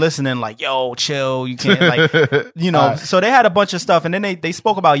was even listening like, yo, chill. You can't like, so they had a bunch of stuff. And then they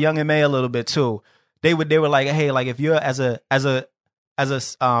spoke about Young and May a little bit too. They were like, hey, like if you're as a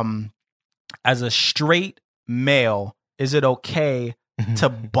straight male, is it okay to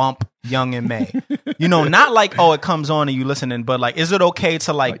bump Young and May? Not like, oh, it comes on and you listening, but like, is it okay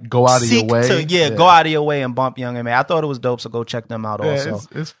to like go out of your way? Go out of your way and bump Young and May. I thought it was dope, so go check them out also.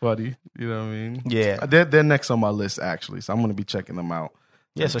 It's funny. You know what I mean? Yeah. They're next on my list, actually, so I'm going to be checking them out.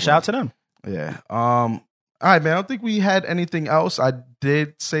 Yeah, so shout out to them. Yeah. All right, man. I don't think we had anything else. I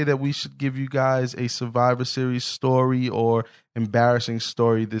did say that we should give you guys a Survivor Series story or embarrassing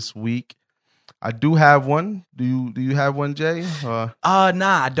story this week. I do have one. Do you have one, Jay? Nah,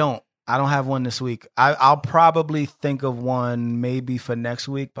 I don't. I don't have one this week. I'll probably think of one maybe for next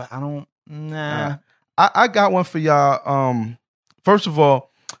week, but I don't. Nah. I got one for y'all. First of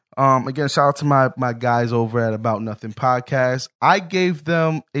all, again, shout out to my guys over at About Nothing Podcast. I gave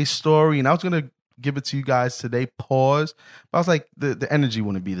them a story, and I was gonna give it to you guys today. Pause. But I was like, the energy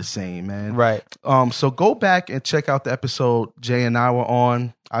wouldn't be the same, man. Right. So go back and check out the episode Jay and I were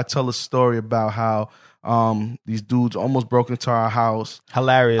on. I tell a story about how these dudes almost broke into our house.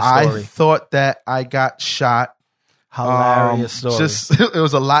 Hilarious story. I thought that I got shot. Hilarious story. It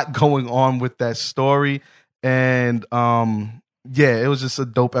was a lot going on with that story. And yeah, it was just a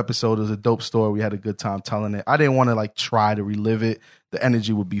dope episode. It was a dope story. We had a good time telling it. I didn't want to like try to relive it. The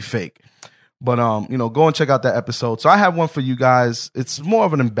energy would be fake. But go and check out that episode. So I have one for you guys. It's more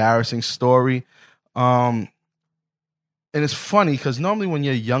of an embarrassing story. And it's funny because normally when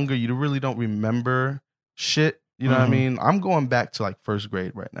you're younger, you really don't remember shit. You know what I mean? I'm going back to like first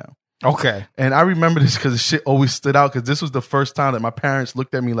grade right now. Okay. And I remember this because the shit always stood out because this was the first time that my parents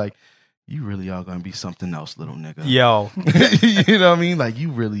looked at me like, you really are going to be something else, little nigga. Yo. You know what I mean? Like,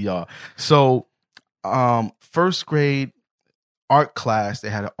 you really are. So, first grade art class, they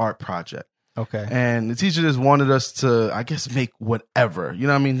had an art project. Okay. And the teacher just wanted us to, I guess, make whatever. You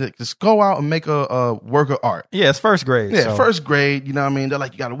know what I mean? Just go out and make a work of art. Yeah, it's first grade. Yeah, first grade. You know what I mean? They're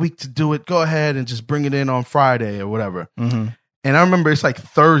like, you got a week to do it. Go ahead and just bring it in on Friday or whatever. Mm-hmm. And I remember it's like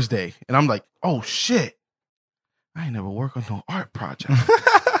Thursday. And I'm like, oh, shit. I ain't never worked on no art project.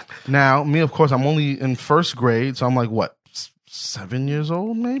 Now, me, of course, I'm only in first grade. So I'm like, what, 7 years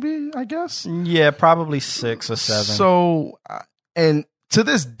old, maybe, I guess. Yeah, probably 6 or 7. So, and to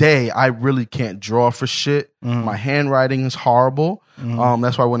this day, I really can't draw for shit. My handwriting is horrible.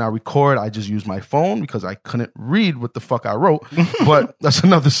 That's why when I record, I just use my phone because I couldn't read what the fuck I wrote. But that's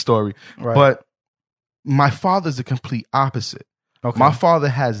another story. Right. But my father's the complete opposite. Okay. My father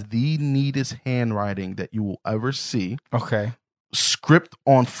has the neatest handwriting that you will ever see. Okay. Script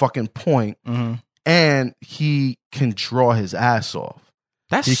on fucking point. And he can draw his ass off.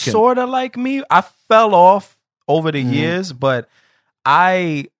 That's sort of like me. I fell off over the years, but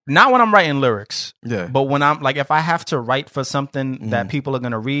not when I'm writing lyrics. Yeah. But when I'm like, if I have to write for something that people are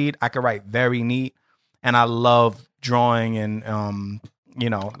going to read, I can write very neat. And I love drawing and,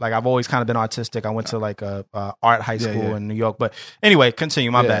 like I've always kind of been artistic. I went to like a art high school in New York. But anyway, continue.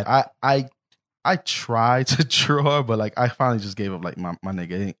 My bad. I tried to draw, but like I finally just gave up. Like my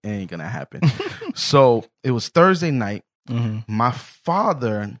nigga, it ain't gonna happen. So it was Thursday night. My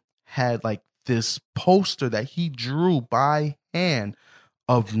father had like this poster that he drew by hand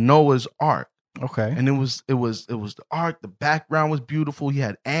of Noah's Ark. Okay, and it was the ark. The background was beautiful. He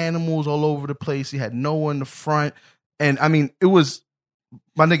had animals all over the place. He had Noah in the front, and I mean, it was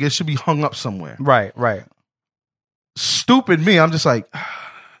my nigga. It should be hung up somewhere. Right. Stupid me. I'm just like,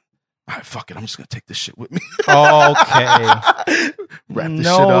 all right, fuck it. I'm just gonna take this shit with me. Okay. Wrap this shit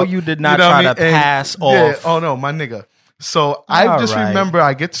up. You did not try to pass off. Yeah. Oh no, my nigga. So I just remember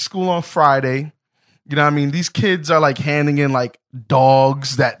I get to school on Friday. You know what I mean? These kids are like handing in like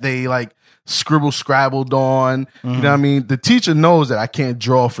dogs that they like scrabbled on. You know what I mean? The teacher knows that I can't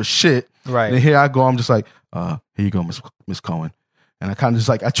draw for shit. Right. And here I go. I'm just like, here you go, Miss Cohen. And I kind of just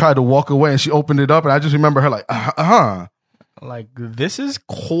like, I tried to walk away and she opened it up and I just remember her like, Like, this is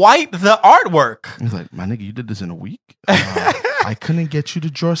quite the artwork. He's like, my nigga, you did this in a week? I couldn't get you to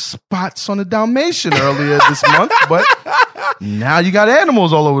draw spots on a Dalmatian earlier this month, but now you got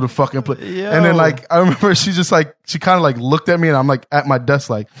animals all over the fucking place. And then like, I remember she kind of like looked at me and I'm like at my desk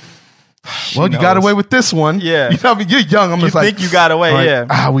like, well, you got away with this one. Yeah. You know, I mean, you're young. I'm just like, think you got away,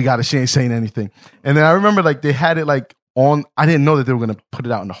 like, we got it. She ain't saying anything. And then I remember like they had it like on, I didn't know that they were going to put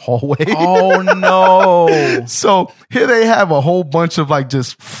it out in the hallway. Oh no. So here they have a whole bunch of like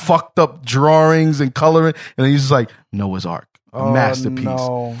just fucked up drawings and coloring. And then he's just like, Noah's Ark, masterpiece.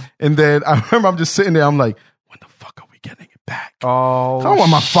 No. And then I remember I'm just sitting there. I'm like, when the fuck are we getting it back? Oh, I want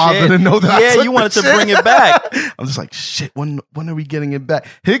my father to know that. Yeah, you wanted to bring it back. I'm just like, shit, when are we getting it back?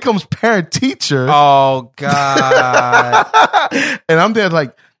 Here comes parent teacher. Oh God. And I'm there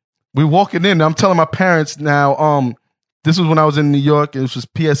like, we're walking in. And I'm telling my parents now, this was when I was in New York. It was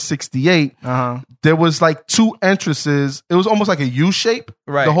just PS68. There was like 2 entrances. It was almost like a U shape,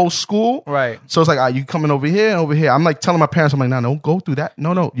 right? The whole school, right? So it's like, you coming over here and over here. I'm like telling my parents, I'm like, no, don't go through that.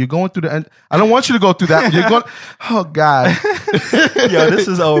 No, you're going through the end. I don't want you to go through that. You're going. Oh God, yo, this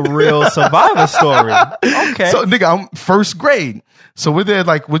is a real survivor story. Okay, so nigga, I'm first grade. So we're there,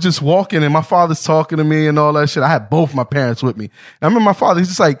 like we're just walking, and my father's talking to me and all that shit. I had both my parents with me. And I remember my father. He's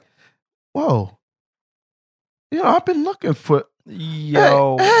just like, whoa. I've been looking for.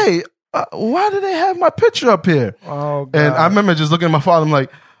 Yo, hey, why do they have my picture up here? Oh, God. And I remember just looking at my father. I'm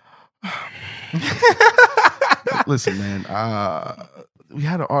like, listen, man. We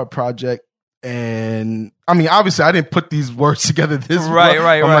had an art project, and I mean, obviously, I didn't put these words together. Right.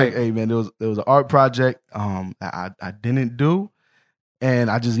 I'm like, hey, man, there was an art project. I didn't do, and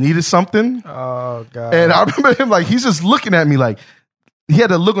I just needed something. Oh God. And I remember him like he's just looking at me like he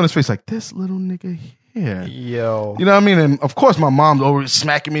had a look on his face like this little nigga here. Yo. You know what I mean? And of course my mom's always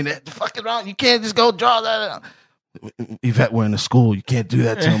smacking me that fuck it wrong. You can't just go draw that. Yvette, we're in the school. You can't do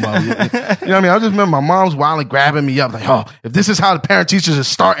that to him. You know what I mean? I just remember my mom's wildly grabbing me up like, oh, if this is how the parent teachers are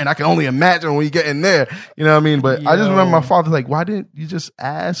starting, I can only imagine when you get in there. You know what I mean? But I just remember my father like, why didn't you just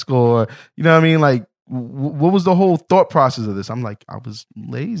ask? Or, you know what I mean? Like, what was the whole thought process of this? I'm like, I was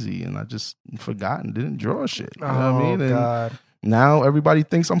lazy and I just forgot and didn't draw shit. You know what I mean? And God. Now everybody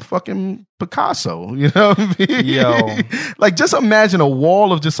thinks I'm fucking Picasso. You know what I mean? Yo. Like, just imagine a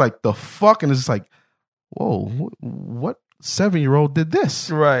wall of just like the fuck, and it's just like, whoa, what 7-year-old did this?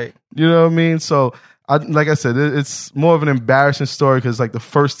 Right. You know what I mean? So, like I said, it's more of an embarrassing story because like the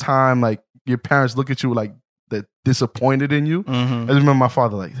first time like your parents look at you like they're disappointed in you. I just remember my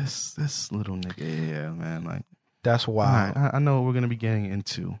father like, this little nigga, yeah, man, like. That's wild. I know what we're going to be getting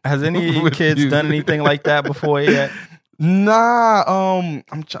into. Has any of your kids done anything like that before yet? Nah,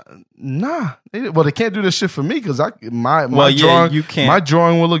 nah. Well, they can't do this shit for me because my drawing, you can't. My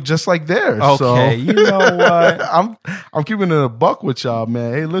drawing will look just like theirs. Okay, so. You know what? I'm keeping it a buck with y'all,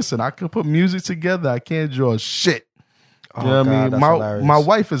 man. Hey, listen, I can put music together. I can't draw shit. Oh, You know what I God, mean? that's hilarious. My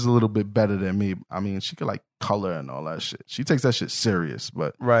wife is a little bit better than me. I mean, she could like color and all that shit. She takes that shit serious,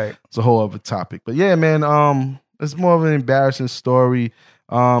 but Right. it's a whole other topic. But yeah, man, it's more of an embarrassing story.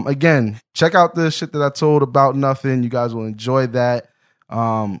 Again, check out the shit that I told about nothing. You guys will enjoy that.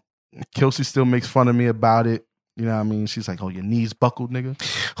 Kelsey still makes fun of me about it. You know what I mean? She's like, "Oh, your knees buckled, nigga."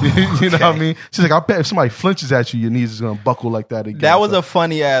 You know what I mean? She's like, "I bet if somebody flinches at you, your knees is gonna buckle like that again." That was a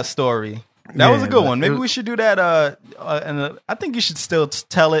funny ass story. That was a good one. Maybe it- we should do that. And I think you should still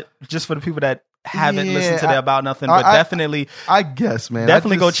tell it just for the people that haven't listened to the About Nothing. But definitely, I guess, man,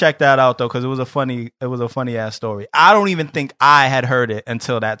 definitely go check that out though, because it was a funny ass story. I don't even think I had heard it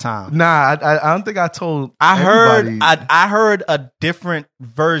until that time. Nah, I don't think I told. I everybody. I heard a different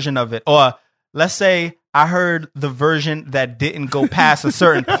version of it, or let's say I heard the version that didn't go past a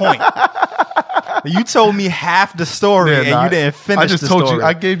certain point. You told me half the story and you didn't finish. I just the told story. you.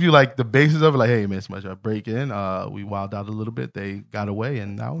 I gave you like the basis of it. Like, hey man, somebody tried to break in. We wilded out a little bit. They got away,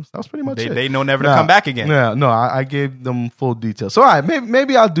 and that was pretty much it. They know never to come back again. Yeah, no, I gave them full details. So all right,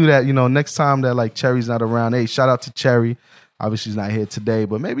 maybe I'll do that. You know, next time that like Cherry's not around. Hey, shout out to Cherry. Obviously, she's not here today,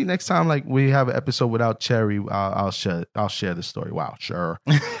 but maybe next time like we have an episode without Cherry, I'll share the story. Wow, sure,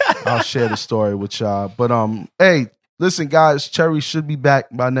 I'll share the story with y'all. But hey, listen, guys, Cherry should be back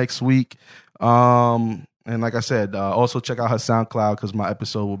by next week. And like I said, also check out her SoundCloud because my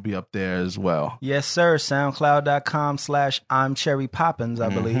episode will be up there as well. Yes, sir. SoundCloud.com/I'm Cherry Poppins, I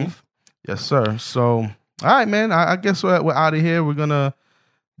believe. Yes, sir. So, all right, man. I guess we're out of here. We're gonna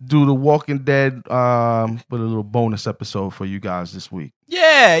do The Walking Dead with a little bonus episode for you guys this week.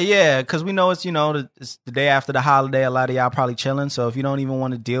 Yeah, because we know it's it's the day after the holiday. A lot of y'all probably chilling. So if you don't even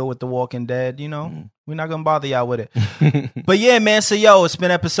want to deal with The Walking Dead, we're not gonna bother y'all with it. But yeah, man. So it's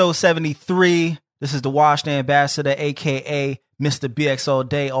been episode 73. This is the Washed Ambassador, aka Mr. BX All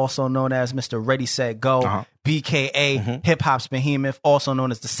Day, also known as Mr. Ready Set Go, BKA Hip Hop's Behemoth, also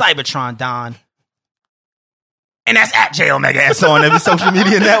known as the Cybertron Don. And that's at J Omega S on every social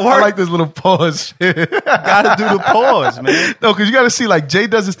media network. I like this little pause shit. Gotta do the pause, man. No, because you gotta see, like, Jay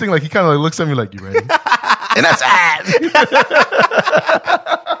does this thing, like, he kind of like looks at me like, you ready? And that's at.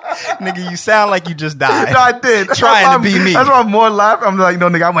 Nigga, you sound like you just died. No, I did. Trying to be me. That's why I'm more laughing. I'm like, no,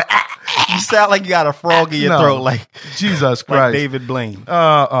 nigga, I went, You sound like you got a frog in your throat, like Jesus Christ. like David Blaine.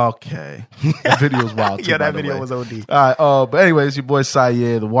 Okay. The video's wild too. Yeah, that by the video way. was OD. All right, but anyways, your boy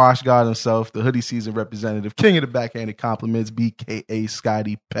Sayer, the Wash God himself, the hoodie season representative, king of the backhanded compliments, BKA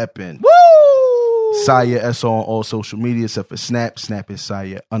Scotty Peppin. Woo! Sayer SO on all social media except for Snap. Snap is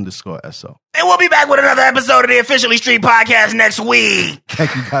Sayer_SO. And we'll be back with another episode of the Officially Street Podcast next week.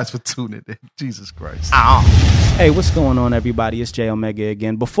 Thank you guys for tuning in. Jesus Christ. Hey, what's going on, everybody? It's J Omega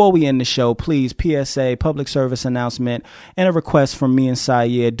again. Before we end the show, please, PSA, public service announcement, and a request from me and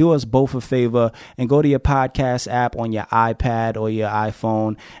Sayer. Do us both a favor and go to your podcast app on your iPad or your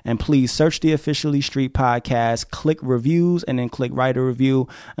iPhone, and please search the Officially Street Podcast, click reviews, and then click write a review,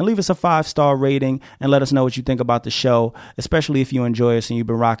 and leave us a 5-star rating, and let us know what you think about the show, especially if you enjoy us and you've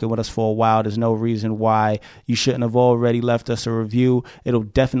been rocking with us for a while. There's no reason why you shouldn't have already left us a review. It'll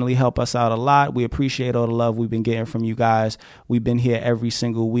definitely help us out a lot. We appreciate all the love we've been getting from you guys. We've been here every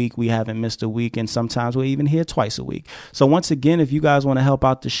single week. We haven't missed a week, and sometimes we're even here twice a week. So once again, if you guys want to help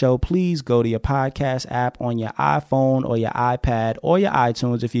out the show, please go to your podcast app on your iPhone or your iPad or your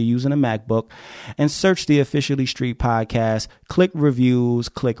iTunes if you're using a MacBook, and search the Officially Street Podcast. Click reviews,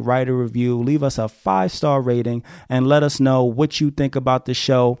 click write a review, leave us a 5-star rating, and let us know what you think about the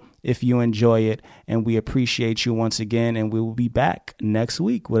show if you enjoy it. And we appreciate you once again, and we will be back next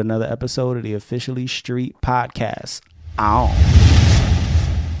week with another episode of the Officially Street Podcast.